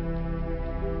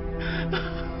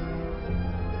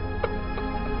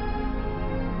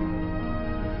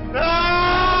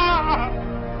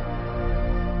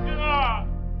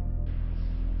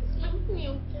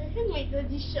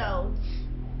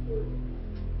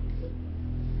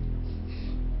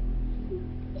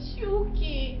 Is she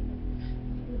okay?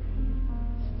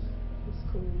 Let's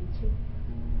go with you.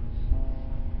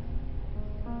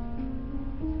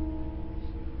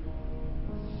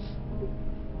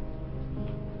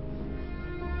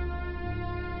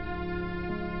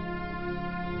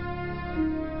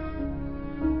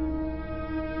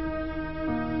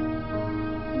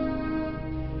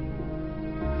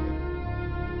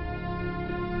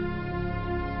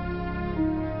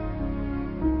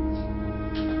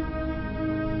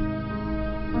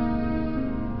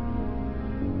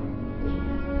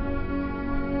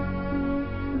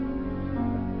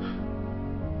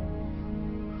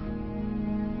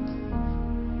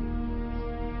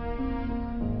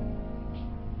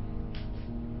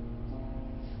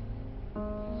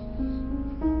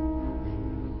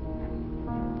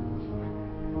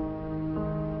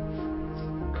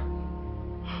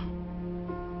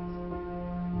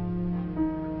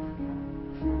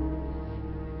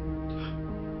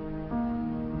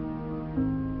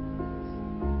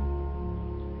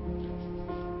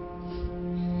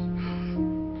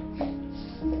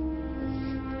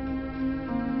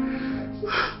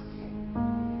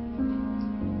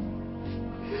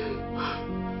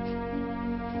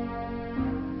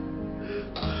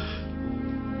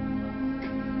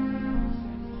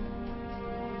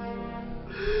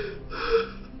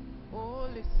 Oh,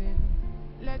 listen,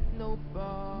 let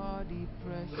nobody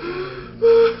pressure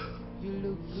you. You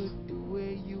look good the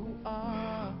way you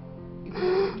are. You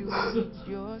can do it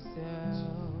yourself.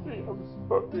 I'm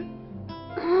sorry.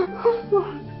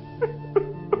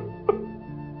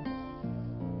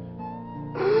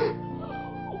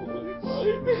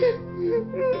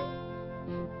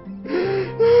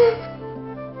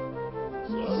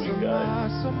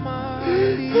 Some are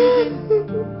living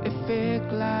a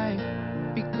fake life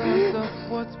because of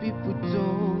what people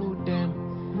told them.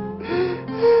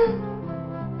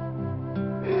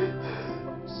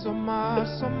 Some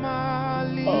are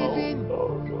living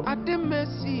at the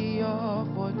mercy of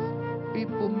what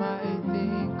people might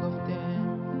think of them.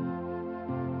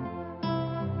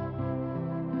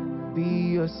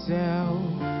 Be yourself,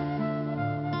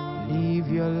 live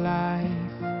your life.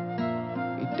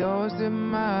 It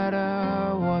doesn't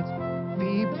matter what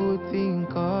people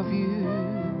think of you.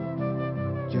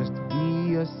 Just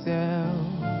be yourself,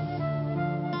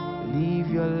 live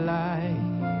your life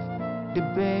the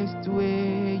best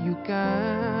way you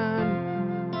can.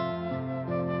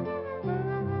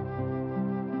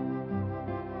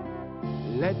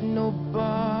 Let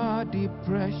nobody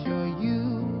pressure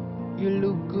you. You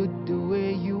look good the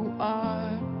way you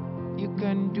are. You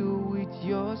can do it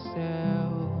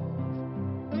yourself.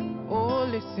 Oh,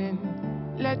 listen,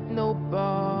 let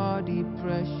nobody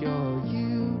pressure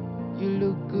you. You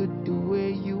look good the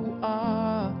way you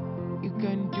are.